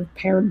kind of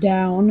pared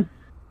down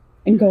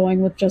and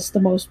going with just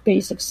the most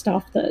basic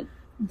stuff that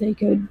they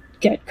could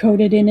get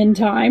coded in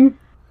time.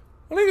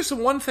 I think it's the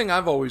one thing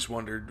I've always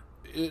wondered,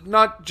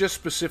 not just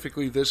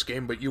specifically this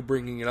game, but you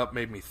bringing it up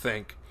made me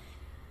think.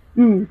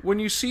 When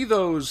you see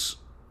those,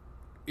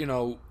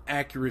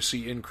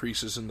 accuracy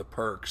increases in the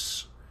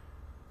perks,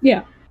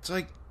 yeah, it's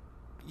like,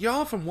 you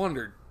often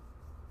wondered,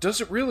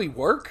 does it really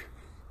work?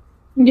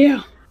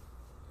 Yeah.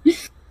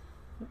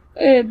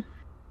 It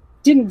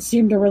didn't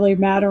seem to really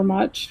matter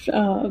much.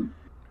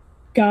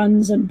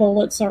 Guns and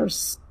bullets are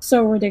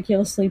so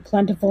ridiculously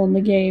plentiful in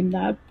the game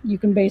that you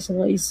can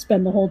basically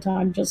spend the whole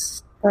time just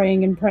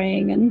spraying and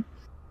praying, and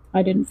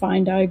I didn't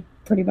find I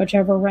pretty much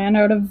ever ran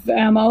out of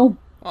ammo.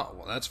 Oh,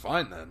 well, that's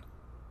fine then.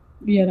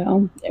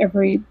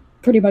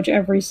 Pretty much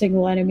every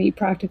single enemy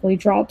practically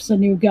drops a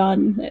new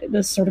gun.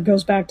 This sort of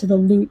goes back to the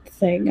loot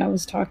thing I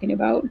was talking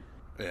about.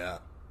 Yeah.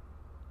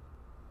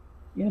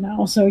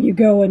 So you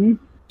go and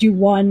do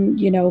one,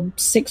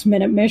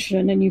 6-minute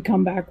mission and you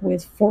come back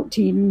with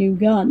 14 new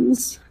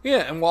guns.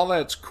 Yeah, and while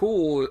that's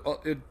cool,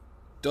 it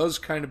does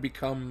kind of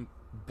become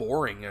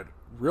boring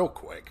real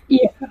quick.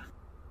 Yeah,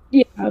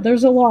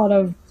 there's a lot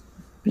of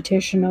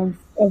repetition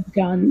of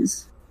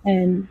guns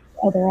and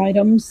other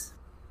items.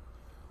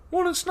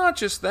 Well, it's not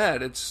just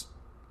that. It's,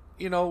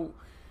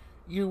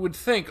 you would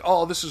think,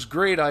 oh, this is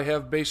great, I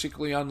have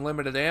basically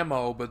unlimited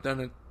ammo, but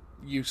then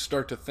you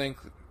start to think,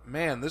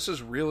 man, this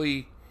is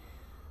really,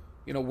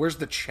 where's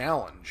the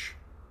challenge?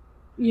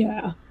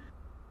 Yeah.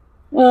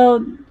 Well,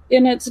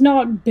 and it's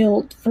not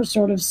built for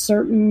sort of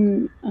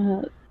certain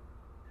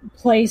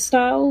play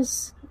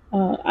styles.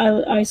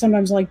 I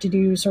sometimes like to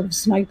do sort of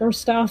sniper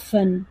stuff,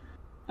 and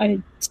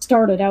I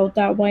started out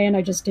that way, and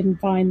I just didn't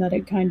find that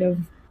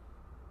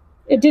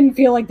it didn't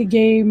feel like the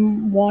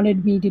game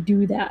wanted me to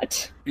do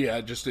that. Yeah,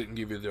 it just didn't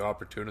give you the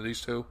opportunities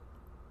to?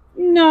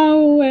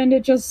 No, and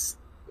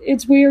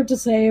it's weird to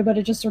say, but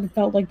it just sort of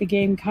felt like the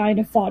game kind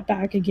of fought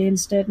back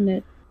against it, and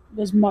it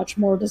was much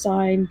more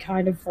designed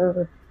kind of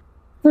for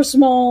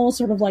small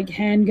sort of like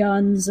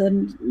handguns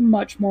and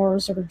much more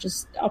sort of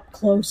just up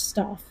close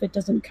stuff. It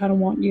doesn't kind of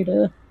want you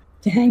to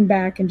hang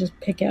back and just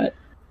pick at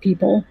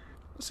people.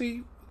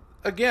 See,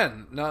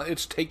 again, now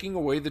it's taking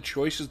away the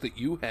choices that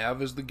you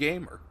have as the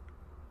gamer.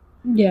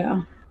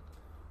 Yeah.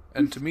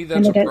 And to me,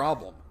 that's a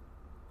problem.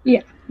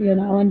 Yeah,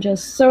 and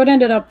just so it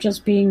ended up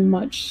just being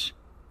much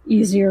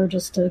easier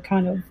just to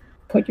kind of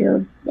put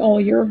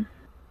all your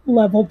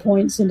level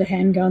points into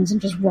handguns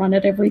and just run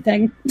at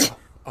everything.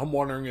 I'm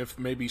wondering if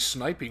maybe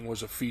sniping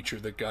was a feature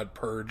that got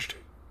purged.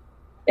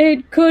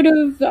 It could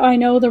have. I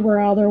know there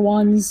were other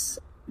ones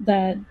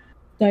that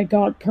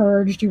got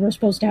purged. You were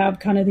supposed to have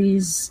kind of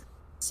these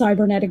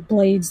cybernetic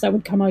blades that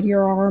would come out of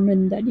your arm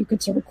and that you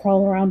could sort of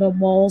crawl around on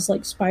walls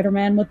like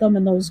Spider-Man with them,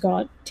 and those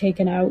got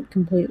taken out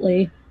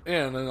completely.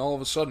 Yeah, and then all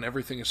of a sudden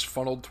everything is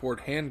funneled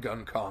toward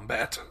handgun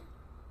combat.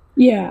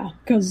 Yeah,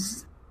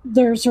 because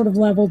they're sort of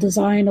level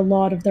design. A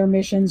lot of their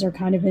missions are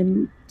kind of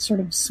in sort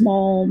of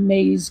small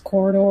maze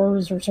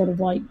corridors or sort of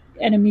like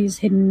enemies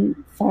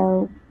hidden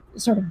far,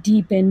 sort of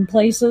deep in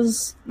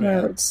places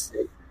where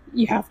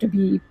you have to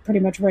be pretty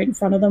much right in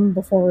front of them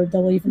before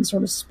they'll even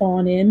sort of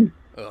spawn in.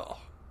 Ugh.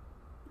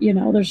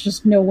 There's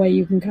just no way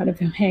you can kind of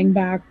hang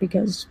back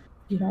because,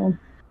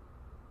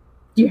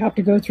 you have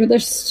to go through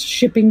this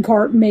shipping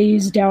cart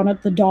maze down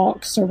at the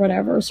docks or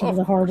whatever, sort of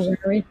the harbor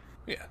area.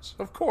 Yes,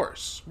 of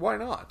course. Why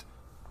not?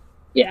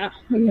 Yeah,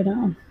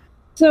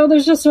 So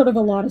there's just sort of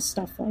a lot of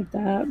stuff like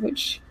that,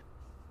 which,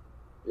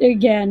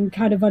 again,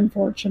 kind of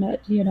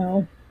unfortunate,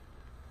 Well,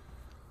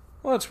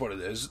 that's what it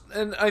is.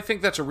 And I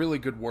think that's a really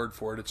good word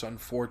for it. It's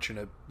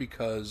unfortunate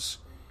because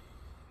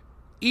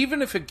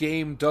even if a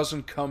game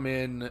doesn't come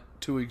in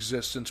to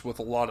existence with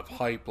a lot of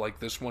hype like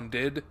this one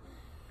did,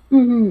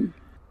 and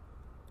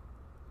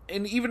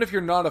even if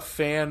you're not a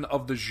fan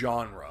of the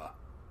genre,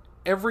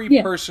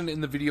 every person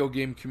in the video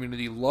game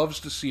community loves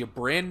to see a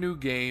brand new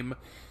game,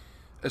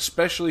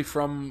 especially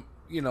from,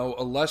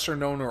 a lesser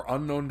known or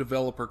unknown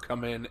developer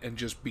come in and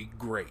just be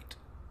great.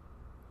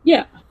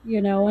 Yeah,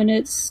 and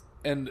it's...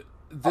 And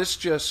this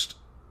just,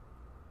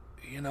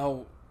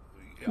 fell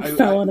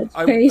on its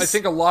face. I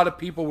think a lot of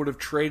people would have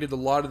traded a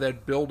lot of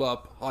that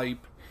build-up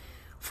hype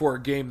for a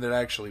game that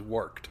actually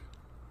worked.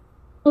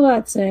 Well,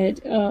 that's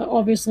it.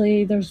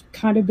 Obviously, there's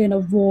kind of been a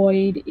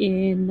void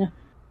in,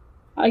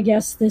 I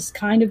guess, this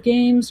kind of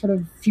game, sort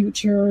of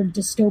future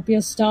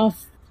dystopia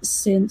stuff,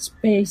 since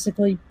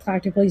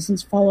practically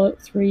since Fallout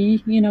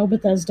 3,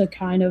 Bethesda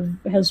kind of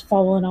has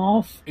fallen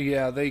off.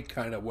 Yeah, they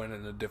kind of went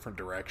in a different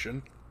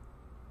direction.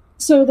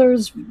 So there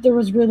was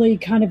really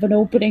kind of an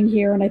opening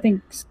here, and I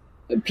think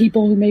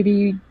people who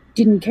maybe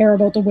didn't care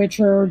about The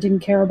Witcher or didn't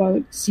care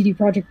about CD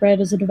Projekt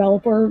Red as a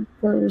developer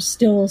were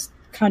still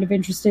kind of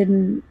interested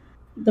in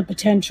the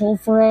potential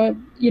for a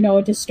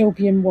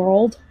dystopian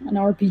world, an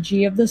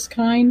RPG of this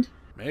kind.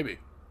 Maybe.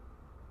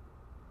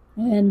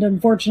 And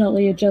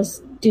unfortunately, it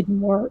just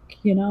didn't work.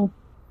 No.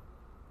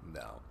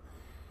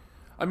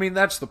 I mean,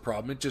 that's the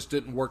problem. It just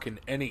didn't work in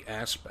any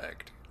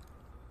aspect.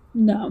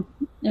 No.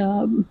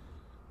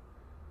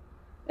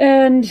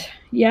 And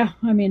yeah,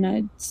 I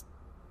mean,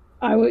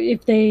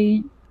 if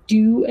they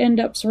do end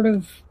up sort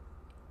of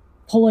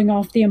pulling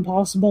off the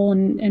impossible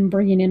and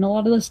bringing in a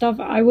lot of the stuff,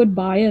 I would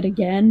buy it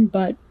again,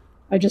 but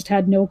I just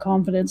had no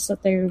confidence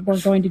that they were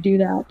going to do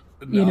that,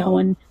 No.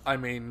 and I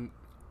mean,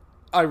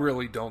 I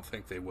really don't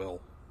think they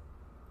will.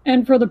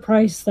 and for the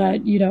price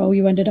that,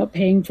 you ended up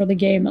paying for the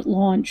game at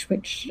launch,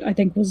 which I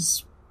think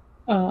was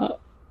uh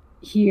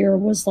here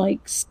was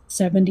like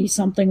 70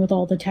 something with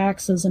all the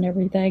taxes and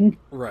everything.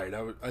 Right.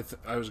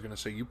 I was going to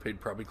say you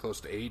paid probably close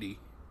to 80.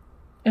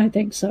 I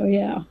think so,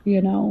 yeah.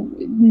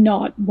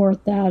 Not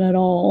worth that at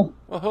all.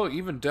 Well,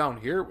 even down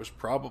here it was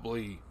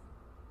probably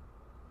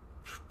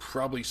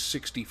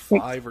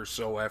 65 or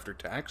so after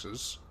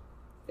taxes.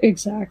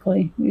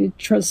 Exactly.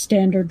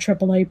 Standard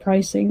AAA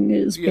pricing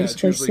is Yeah, it's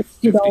basically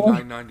usually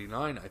 $60.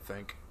 $59.99, I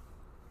think.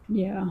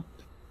 Yeah.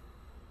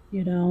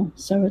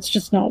 So it's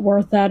just not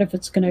worth that if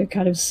it's going to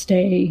kind of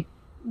stay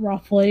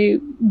roughly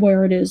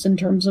where it is in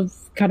terms of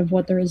kind of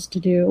what there is to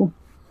do.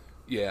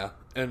 Yeah,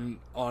 and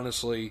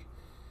honestly,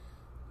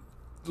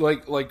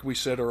 like we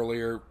said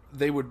earlier,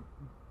 they would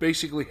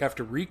basically have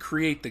to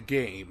recreate the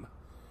game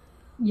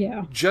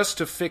Yeah. just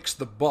to fix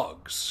the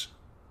bugs.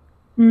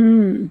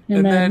 And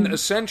And then then,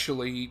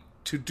 essentially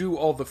to do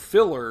all the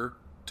filler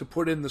to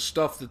put in the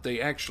stuff that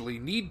they actually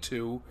need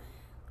to,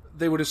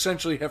 they would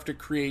essentially have to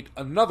create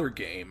another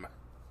game.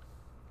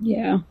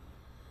 yeah,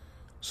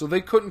 So they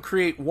couldn't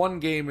create one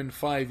game in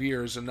 5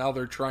 years, and now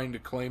they're trying to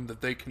claim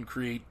that they can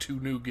create two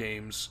new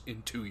games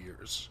in 2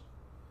 years.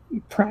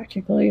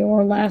 practically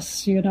or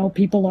less.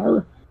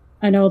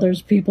 I know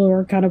there's people who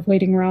are kind of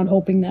waiting around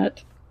hoping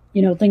that,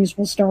 things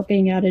will start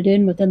being added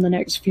in within the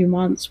next few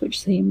months, which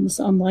seems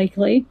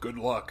unlikely. Good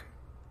luck.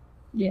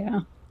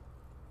 Yeah.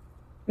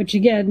 Which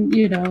again,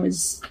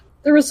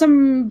 there were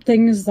some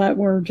things that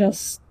were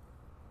just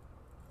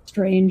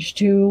strange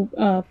too.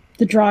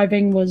 The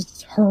driving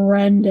was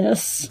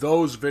horrendous.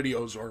 Those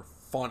videos are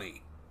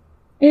funny.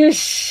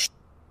 Ish.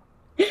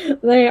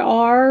 They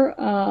are.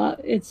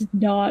 It's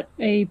not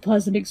a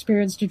pleasant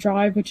experience to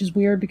drive, which is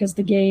weird because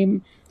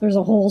there's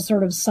a whole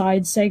sort of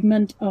side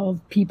segment of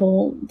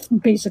people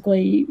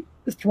basically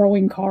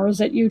throwing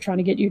cars at you, trying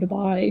to get you to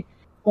buy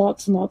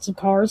lots and lots of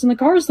cars. And the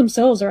cars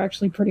themselves are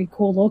actually pretty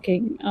cool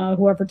looking.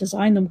 Whoever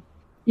designed them,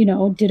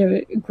 did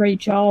a great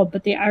job,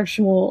 but the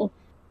actual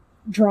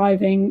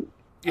driving,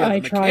 Yeah, the I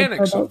tried for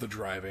mechanics about, of the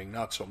driving,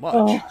 not so much.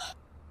 oh,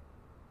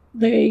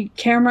 the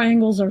camera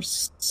angles are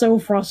so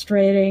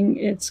frustrating.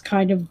 It's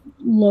kind of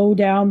low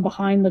down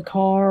behind the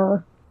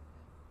car.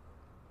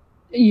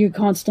 You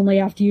constantly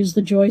have to use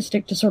the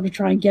joystick to sort of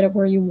try and get it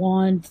where you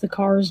want. The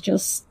cars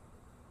just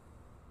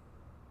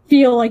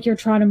feel like you're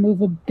trying to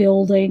move a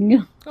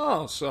building.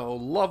 Oh, so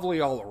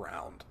lovely all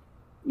around.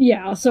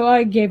 Yeah, so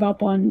I gave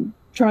up on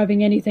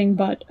driving anything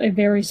but a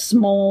very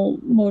small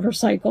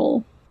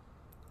motorcycle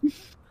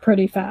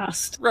pretty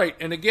fast. Right,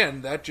 and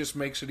again, that just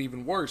makes it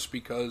even worse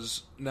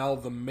because now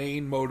the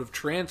main mode of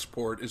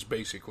transport is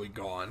basically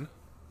gone.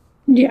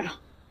 Yeah.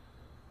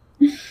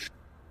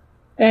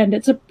 And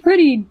it's a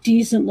pretty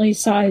decently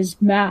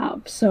sized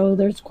map, so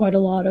there's quite a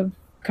lot of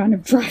kind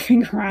of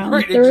driving around.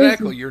 Right,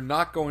 exactly. You're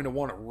not going to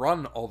want to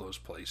run all those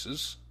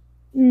places.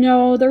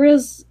 No, there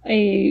is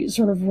a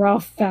sort of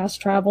rough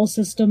fast travel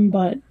system,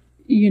 but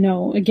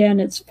again,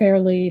 it's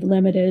fairly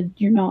limited.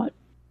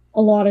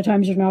 A lot of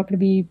times you're not going to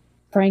be,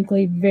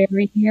 frankly,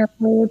 very near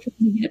where you're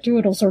trying to get to.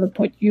 It'll sort of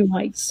put you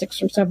like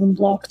 6 or 7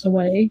 blocks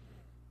away.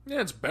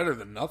 Yeah, it's better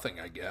than nothing,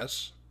 I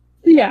guess.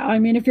 Yeah, I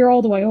mean, if you're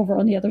all the way over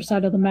on the other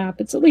side of the map,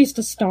 it's at least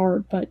a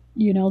start, but,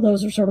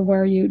 those are sort of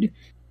where you'd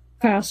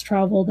fast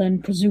travel,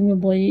 then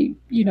presumably,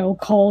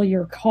 call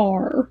your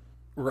car.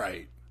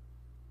 Right.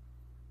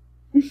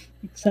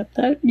 Except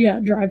that,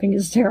 yeah, driving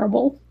is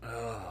terrible.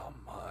 Oh,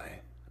 my.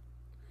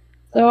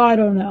 So I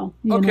don't know.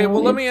 Okay,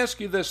 well, let me ask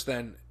you this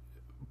then.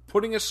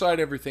 Putting aside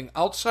everything,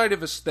 outside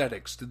of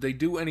aesthetics, did they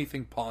do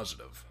anything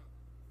positive?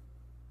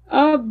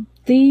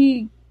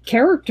 The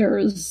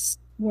characters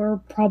were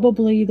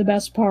probably the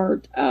best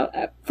part.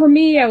 For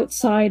me,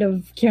 outside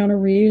of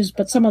Keanu Reeves,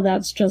 but some of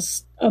that's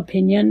just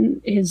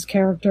opinion. His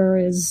character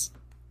is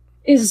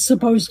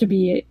supposed to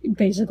be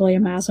basically a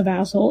massive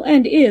asshole,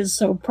 and is,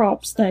 so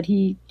props that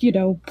he,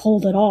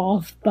 pulled it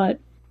off, but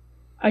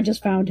I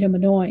just found him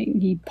annoying.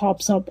 He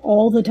pops up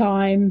all the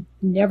time,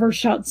 never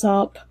shuts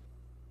up.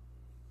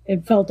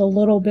 It felt a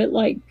little bit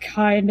like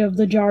kind of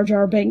the Jar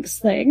Jar Binks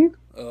thing.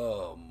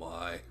 Oh,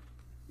 my.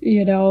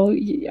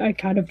 I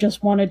kind of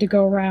just wanted to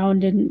go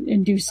around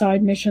and do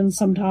side missions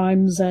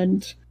sometimes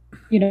and,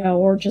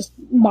 or just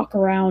muck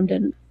around,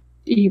 and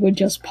he would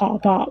just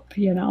pop up,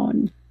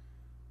 and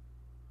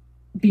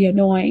be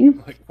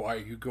annoying. Like, why are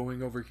you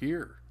going over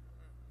here?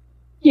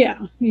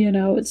 Yeah,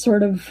 it's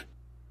sort of...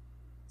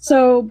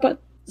 So,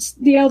 but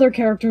the other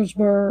characters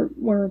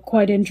were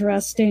quite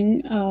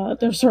interesting.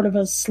 There's sort of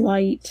a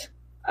slight,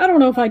 I don't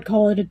know if I'd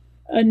call it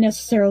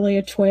necessarily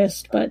a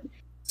twist, but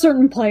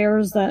certain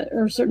players that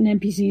or certain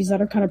NPCs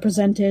that are kind of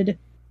presented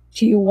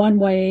to you one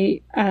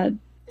way at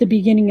the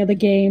beginning of the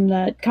game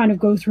that kind of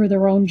go through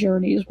their own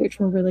journeys, which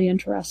were really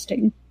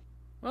interesting.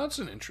 Well, that's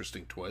an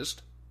interesting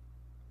twist.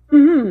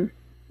 Mm-hmm.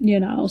 You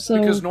know, so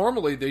because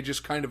normally they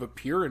just kind of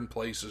appear in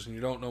places and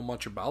you don't know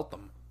much about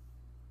them.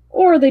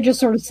 Or they just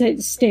sort of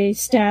stay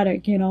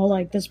static, you know,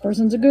 like this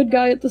person's a good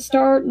guy at the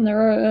start and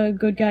they're a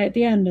good guy at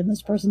the end, and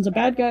this person's a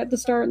bad guy at the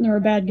start and they're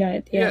a bad guy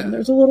at the end.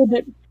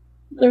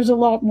 There's a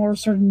lot more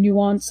sort of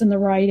nuance in the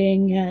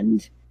writing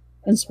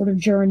and sort of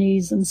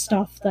journeys and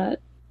stuff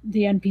that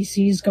the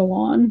NPCs go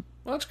on.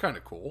 Well, that's kind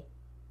of cool.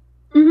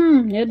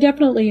 Mm-hmm, it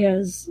definitely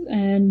is.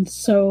 And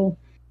so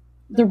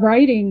the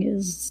writing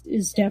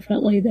is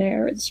definitely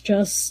there. It's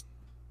just,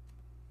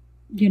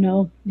 you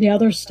know, the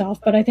other stuff.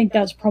 But I think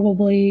that's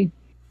probably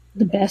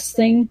the best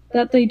thing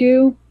that they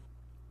do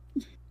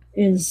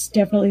is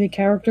definitely the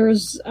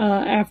characters.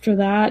 After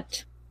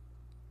that,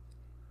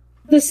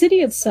 the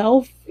city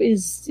itself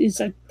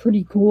is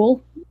pretty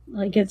cool.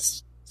 Like,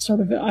 it's sort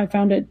of, I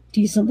found it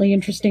decently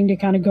interesting to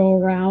kind of go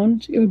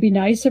around. It would be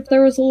nice if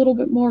there was a little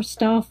bit more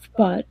stuff,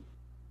 but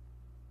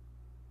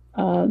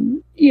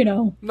you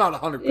know, not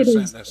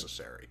 100%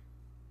 necessary.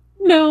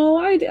 No,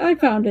 I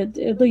found it,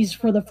 at least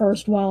for the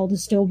first while, to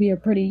still be a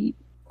pretty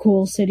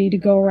cool city to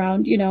go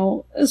around, you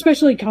know,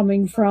 especially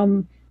coming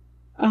from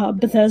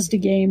Bethesda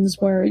games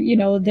where, you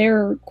know,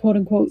 their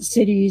quote-unquote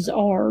cities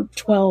are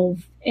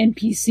 12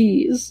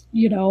 NPCs,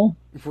 you know?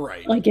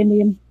 Right. Like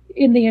in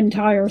the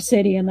entire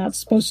city, and that's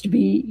supposed to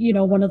be, you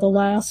know, one of the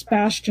last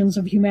bastions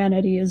of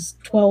humanity is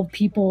 12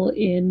 people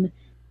in,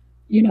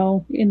 you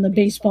know, in the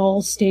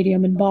baseball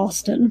stadium in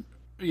Boston.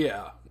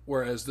 Yeah,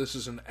 whereas this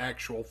is an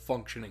actual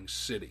functioning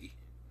city.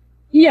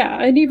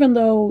 Yeah, and even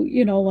though,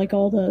 you know, like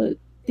all the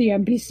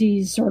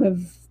NPCs sort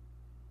of,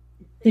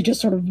 they just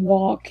sort of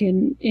walk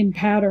in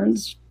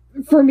patterns.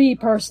 For me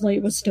personally,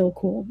 it was still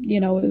cool. You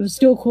know, it was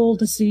still cool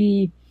to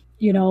see,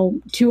 you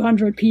know,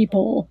 200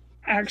 people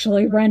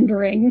actually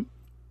rendering,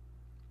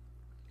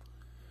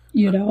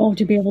 you know,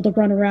 to be able to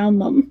run around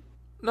them.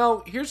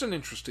 Now, here's an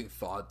interesting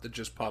thought that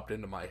just popped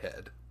into my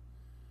head.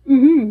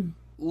 Mm-hmm.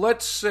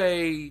 Let's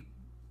say,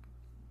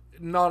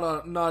 not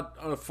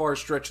on a far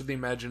stretch of the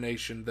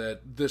imagination,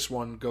 that this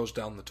one goes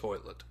down the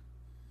toilet.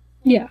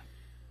 Yeah.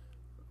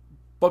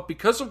 But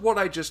because of what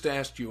I just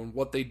asked you and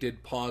what they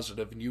did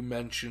positive, and you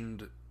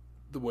mentioned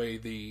the way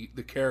the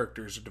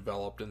characters are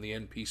developed and the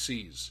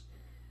NPCs,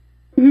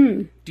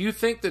 do you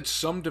think that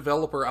some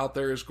developer out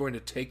there is going to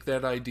take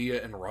that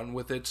idea and run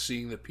with it,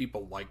 seeing that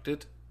people liked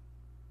it?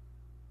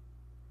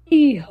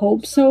 I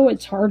hope so.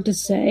 It's hard to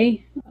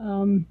say.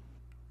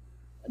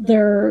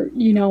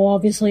 You know,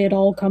 obviously it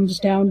all comes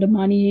down to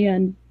money,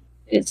 and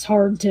it's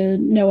hard to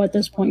know at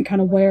this point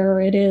kind of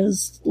where it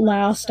is.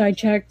 Last I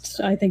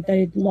checked, I think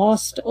they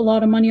lost a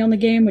lot of money on the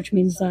game, which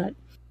means that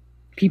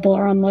people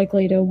are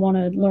unlikely to want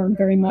to learn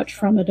very much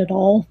from it at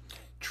all.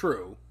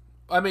 True.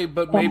 I mean,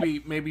 but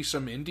maybe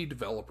some indie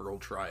developer will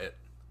try it.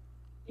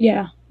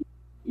 Yeah.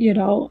 You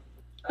know,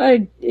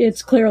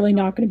 it's clearly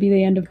not going to be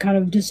the end of kind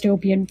of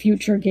dystopian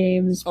future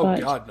games. Oh,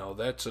 God, no.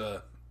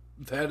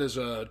 That is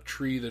a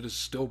tree that is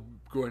still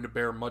going to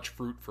bear much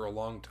fruit for a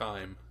long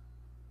time.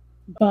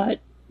 But,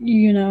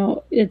 you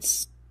know,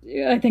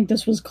 I think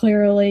this was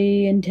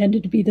clearly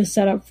intended to be the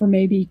setup for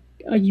maybe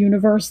a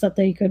universe that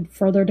they could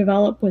further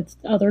develop with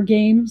other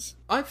games.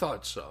 I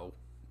thought so.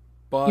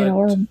 But you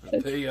know,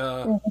 they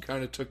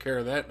kind of took care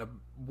of that in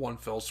one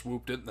fell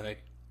swoop, didn't they?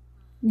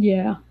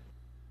 Yeah.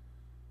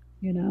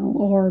 You know,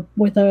 or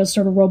with a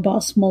sort of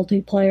robust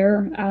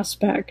multiplayer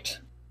aspect.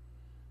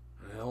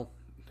 Well,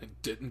 they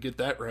didn't get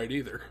that right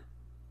either.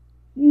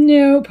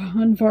 Nope,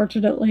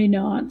 unfortunately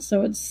not.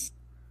 So it's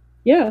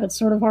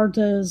sort of hard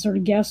to sort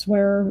of guess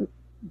where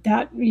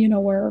that, you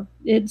know, where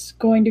it's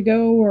going to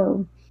go,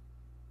 or,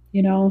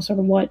 you know, sort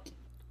of what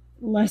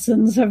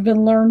lessons have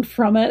been learned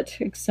from it,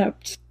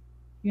 except,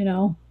 you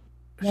know,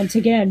 once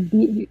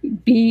again,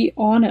 be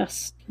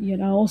honest. You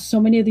know, so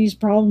many of these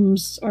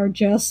problems are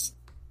just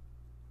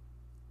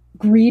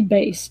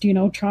greed-based, you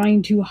know,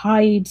 trying to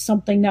hide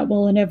something that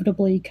will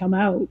inevitably come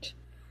out.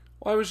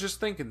 Well, I was just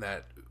thinking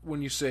that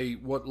when you say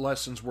what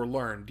lessons were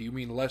learned, do you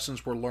mean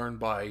lessons were learned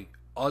by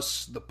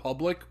us, the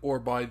public, or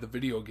by the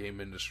video game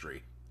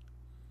industry?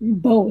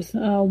 Both.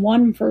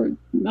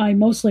 I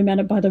mostly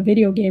meant it by the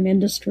video game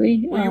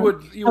industry.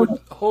 Well, you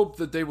would hope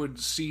that they would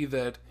see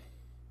that,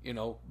 you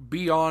know,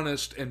 be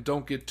honest and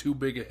don't get too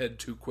big ahead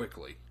too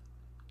quickly.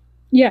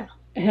 Yeah.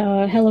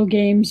 Hello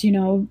Games, you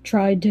know,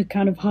 tried to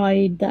kind of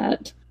hide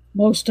that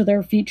most of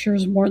their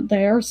features weren't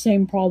there.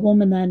 Same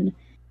problem. And then,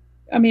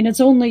 I mean,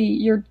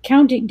 you're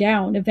counting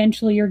down.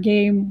 Eventually your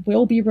game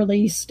will be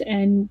released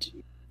and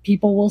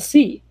people will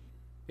see.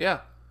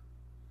 Yeah.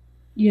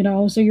 You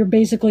know, so you're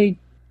basically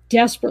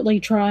desperately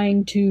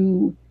trying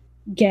to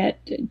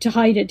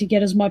hide it to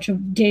get as much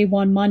of day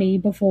one money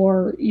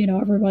before, you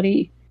know,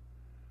 everybody,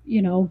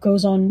 you know,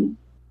 goes on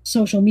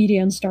social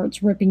media and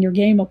starts ripping your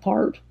game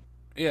apart.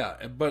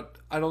 Yeah, but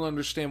I don't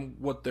understand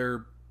what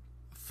their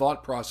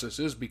thought process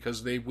is,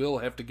 because they will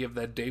have to give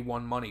that day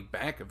one money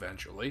back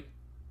eventually.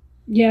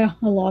 Yeah,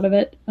 a lot of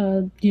it.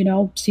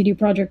 CD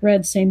Projekt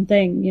Red, same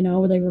thing.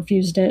 They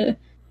refuse to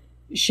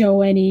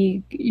show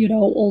any,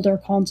 older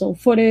console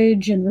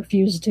footage and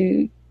refuse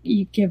to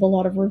give a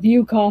lot of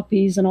review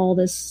copies and all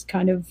this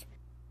kind of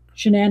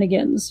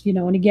shenanigans.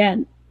 And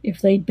again, if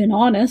they'd been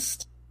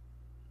honest,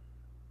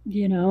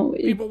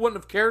 People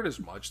wouldn't have cared as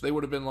much. They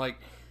would have been like,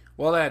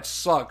 well, that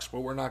sucks,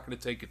 but we're not going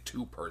to take it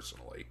too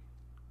personally.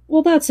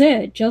 well, that's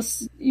it.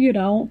 Just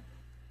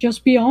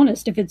be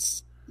honest. If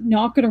it's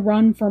not going to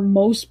run for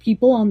most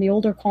people on the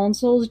older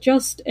consoles,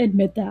 just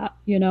admit that.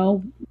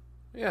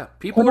 Yeah,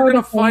 people are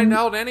going to find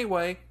out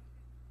anyway.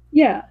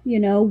 Yeah,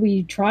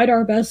 we tried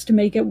our best to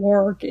make it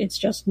work. It's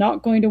just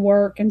not going to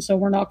work, and so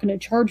we're not going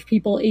to charge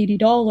people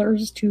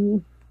 $80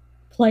 to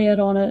play it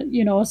on a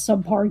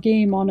subpar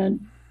game on an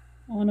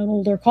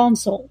older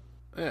console.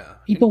 Yeah,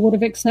 People would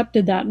have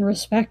accepted that and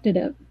respected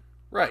it.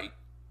 right.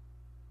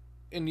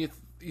 And you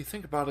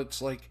think about it,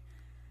 it's like,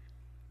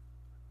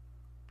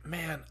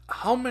 man,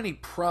 how many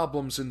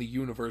problems in the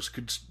universe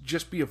could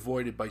just be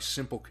avoided by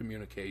simple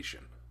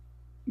communication?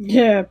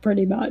 Yeah,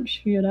 pretty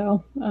much.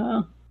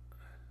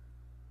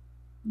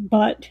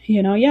 But,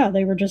 yeah,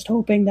 they were just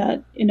hoping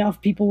that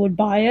enough people would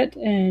buy it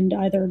and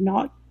either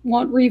not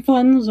want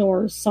refunds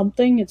or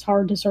something. It's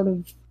hard to sort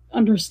of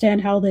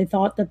understand how they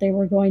thought that they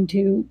were going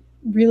to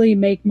really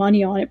make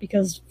money on it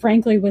because,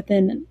 frankly,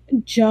 within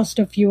just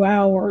a few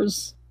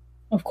hours,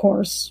 of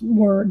course,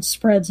 word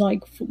spreads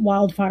like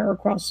wildfire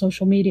across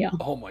social media.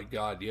 Oh my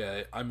god,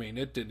 yeah. I mean,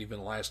 it didn't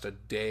even last a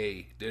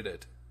day, did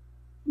it?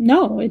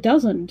 No, it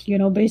doesn't.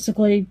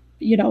 Basically,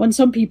 and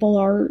some people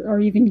are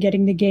even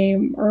getting the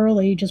game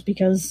early just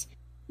because,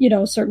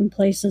 certain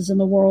places in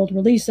the world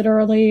release it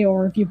early,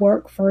 or if you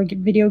work for a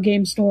video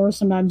game store,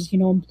 sometimes,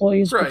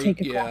 employees will Right,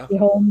 take a yeah. copy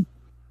home.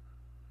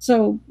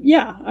 So,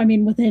 yeah, I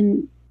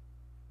mean,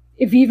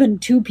 if even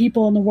two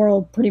people in the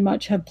world pretty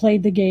much have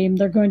played the game,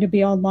 they're going to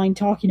be online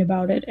talking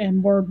about it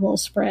and word will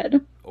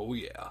spread. Oh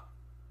yeah.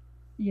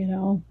 You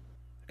know,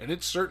 And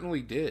it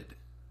certainly did.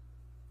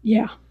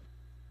 yeah.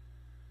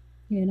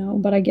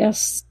 But I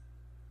guess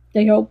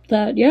they hope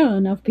that, yeah,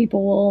 enough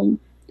people will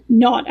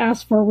not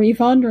ask for a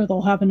refund or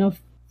they'll have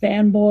enough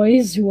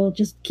fanboys who will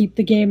just keep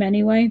the game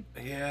anyway.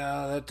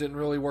 Yeah, that didn't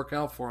really work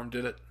out for him,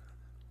 did it?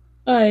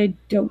 I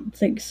don't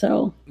think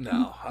so.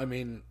 No, I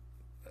mean,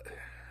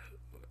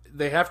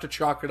 they have to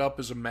chalk it up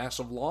as a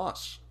massive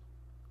loss.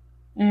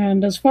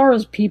 And as far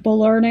as people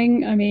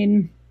learning, I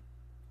mean,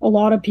 a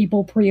lot of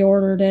people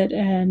pre-ordered it,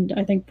 and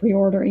I think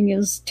pre-ordering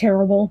is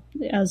terrible,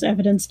 as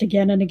evidenced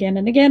again and again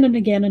and again and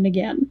again and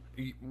again.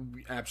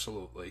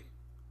 Absolutely.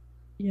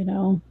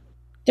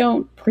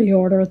 Don't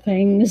pre-order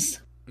things.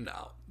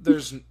 No,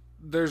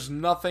 there's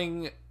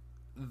nothing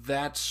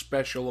that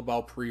special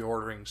about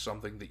pre-ordering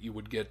something that you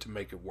would get to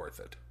make it worth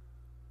it.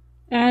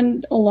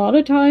 And a lot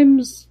of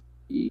times,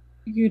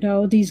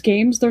 these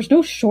games, there's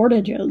no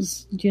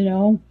shortages,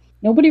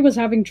 Nobody was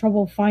having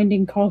trouble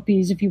finding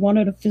copies if you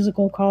wanted a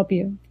physical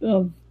copy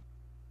of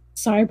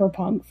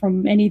Cyberpunk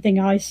from anything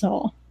I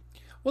saw.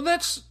 Well,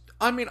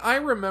 I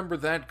remember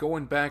that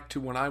going back to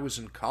when I was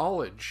in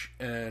college,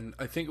 and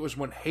I think it was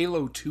when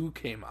Halo 2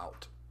 came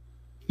out.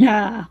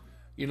 Yeah.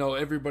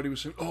 Everybody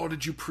was saying, oh,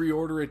 did you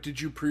pre-order it? Did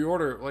you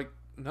pre-order it? Like,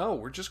 no,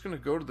 we're just going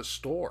to go to the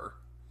store.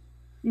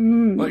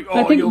 Like,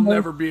 oh, you'll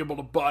never be able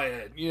to buy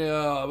it.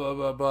 Yeah, blah,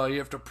 blah, blah. You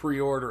have to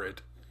pre-order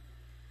it.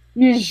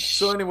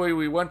 So anyway,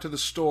 we went to the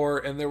store,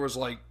 and there was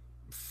like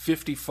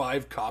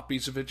 55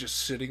 copies of it just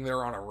sitting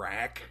there on a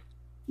rack.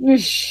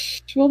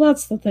 Well,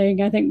 that's the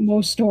thing. I think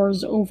most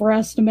stores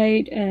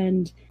overestimate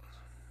and,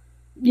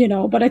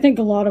 but I think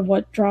a lot of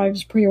what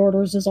drives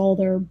pre-orders is all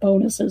their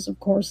bonuses, of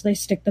course. They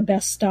stick the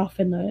best stuff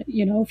in the,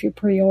 if you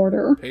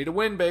pre-order. Pay to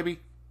win, baby.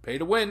 Pay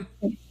to win.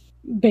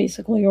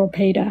 Basically, or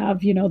pay to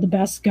have, the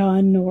best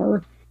gun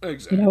or,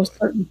 exactly.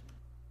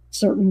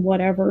 certain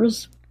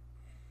whatevers.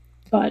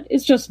 But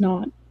it's just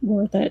not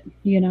worth it,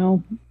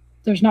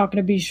 There's not going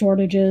to be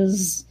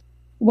shortages.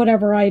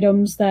 Whatever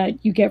items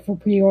that you get for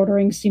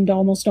pre-ordering seem to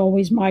almost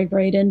always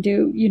migrate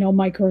into,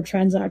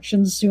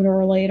 microtransactions sooner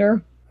or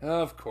later.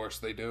 Of course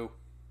they do.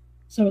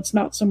 So it's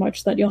not so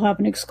much that you'll have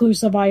an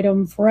exclusive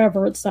item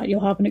forever, it's that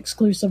you'll have an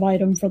exclusive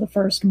item for the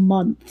first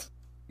month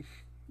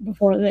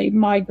before they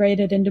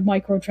migrate it into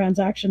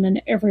microtransaction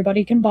and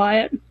everybody can buy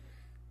it.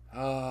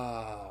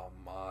 Oh,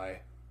 my.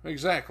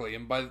 Exactly.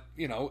 And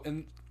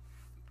and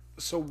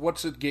so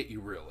what's it get you,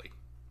 really?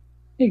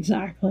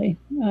 Exactly.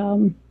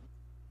 So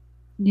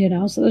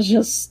there's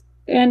just...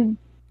 And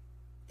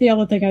the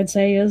other thing I'd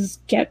say is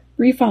get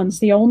refunds.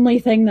 The only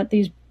thing that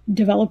these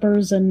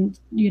developers and,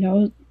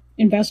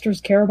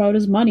 investors care about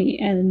is money.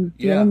 And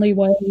the only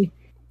way...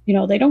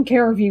 they don't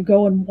care if you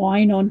go and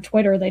whine on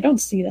Twitter. They don't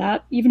see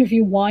that. Even if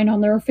you whine on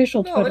their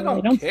official Twitter,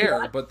 they don't care,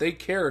 see that. But they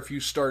care if you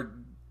start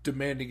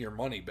demanding your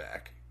money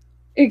back.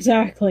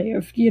 Exactly.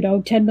 If,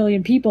 10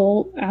 million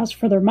people ask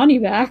for their money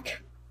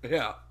back...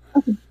 Yeah.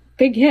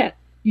 Big hit.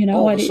 You know,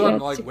 all of a sudden,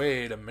 like,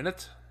 wait a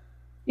minute.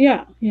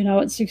 Yeah, you know,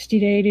 at $60 to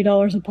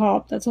 $80 a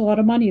pop, that's a lot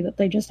of money that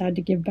they just had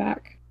to give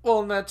back.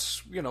 Well, and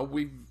that's,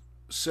 we've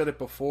said it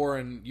before,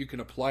 and you can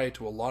apply it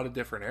to a lot of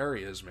different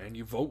areas, man.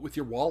 You vote with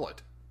your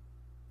wallet.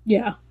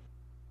 Yeah.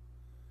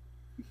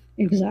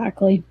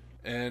 Exactly.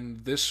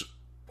 And this,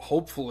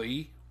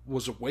 hopefully,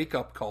 was a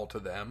wake-up call to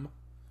them.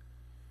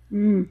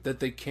 That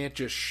they can't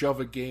just shove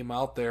a game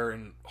out there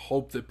and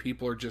hope that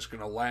people are just going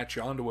to latch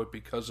onto it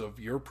because of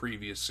your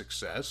previous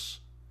success.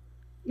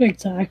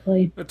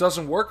 Exactly. It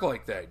doesn't work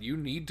like that. You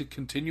need to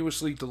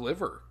continuously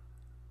deliver.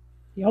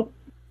 Yep.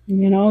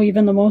 You know,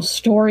 even the most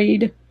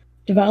storied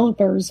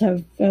developers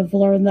have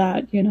learned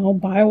that. You know,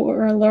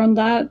 BioWare learned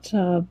that.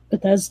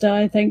 Bethesda,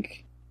 I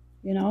think,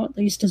 at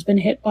least has been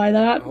hit by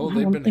that. Oh,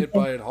 they've been hit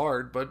by it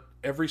hard, but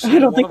every single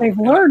I don't think they've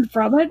learned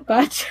from it,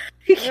 but...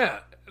 yeah,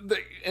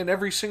 and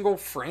every single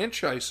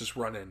franchise has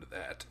run into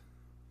that.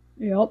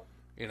 Yep.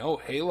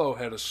 Halo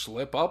had a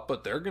slip up,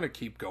 but they're going to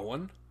keep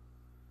going.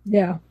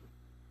 Yeah.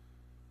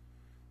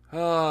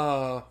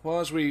 Well,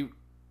 as we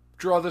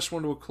draw this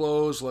one to a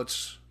close,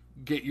 let's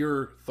get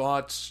your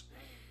thoughts.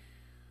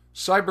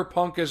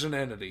 Cyberpunk as an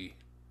entity,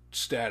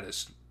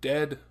 status,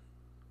 dead?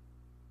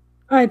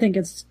 I think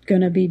it's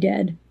going to be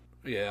dead.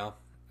 Yeah,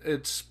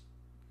 it's...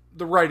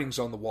 the writing's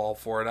on the wall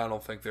for it. I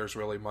don't think there's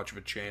really much of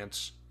a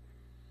chance.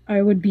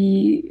 I would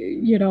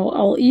be,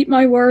 I'll eat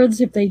my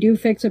words if they do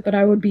fix it, but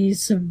I would be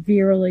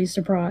severely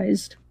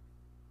surprised.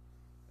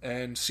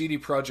 And CD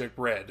Projekt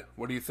Red,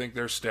 what do you think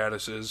their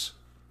status is?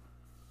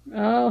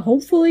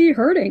 Hopefully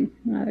hurting.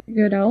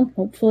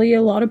 Hopefully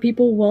a lot of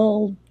people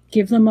will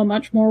give them a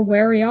much more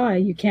wary eye.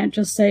 You can't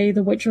just say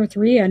The Witcher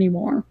 3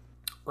 anymore.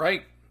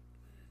 Right.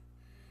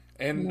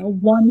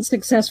 And one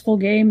successful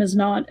game is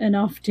not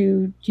enough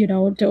to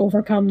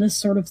overcome this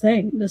sort of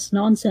thing, this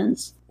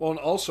nonsense. Well, and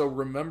also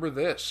remember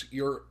this.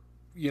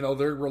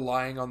 They're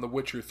relying on The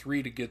Witcher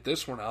 3 to get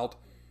this one out.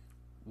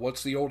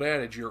 What's the old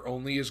adage? You're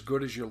only as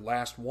good as your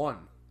last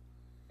one.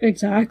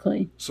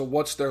 Exactly. So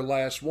what's their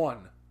last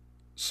one?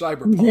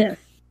 Cyberpunk.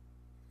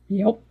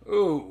 Yep.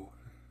 Ooh.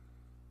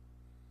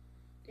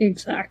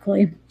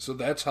 Exactly. So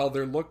that's how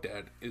they're looked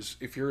at. Is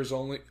if you're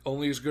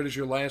only as good as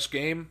your last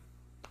game,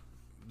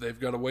 they've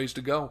got a ways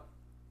to go.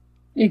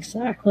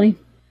 Exactly.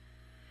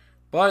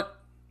 But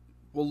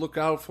we'll look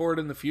out for it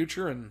in the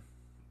future, and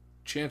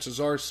chances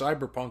are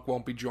Cyberpunk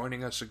won't be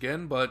joining us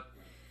again, but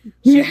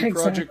yeah,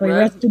 exactly.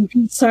 Rest in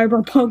peace,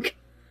 Cyberpunk.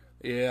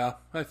 Yeah,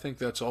 I think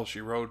that's all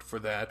she wrote for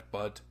that,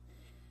 but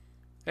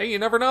hey, you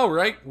never know,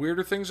 right?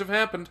 Weirder things have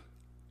happened.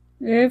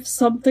 If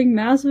something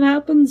massive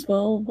happens,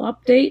 we'll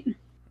update.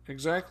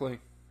 Exactly.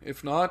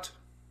 If not,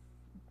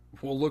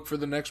 we'll look for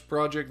the next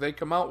project they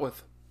come out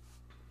with.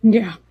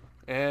 Yeah.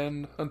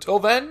 And until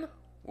then,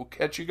 we'll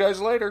catch you guys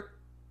later.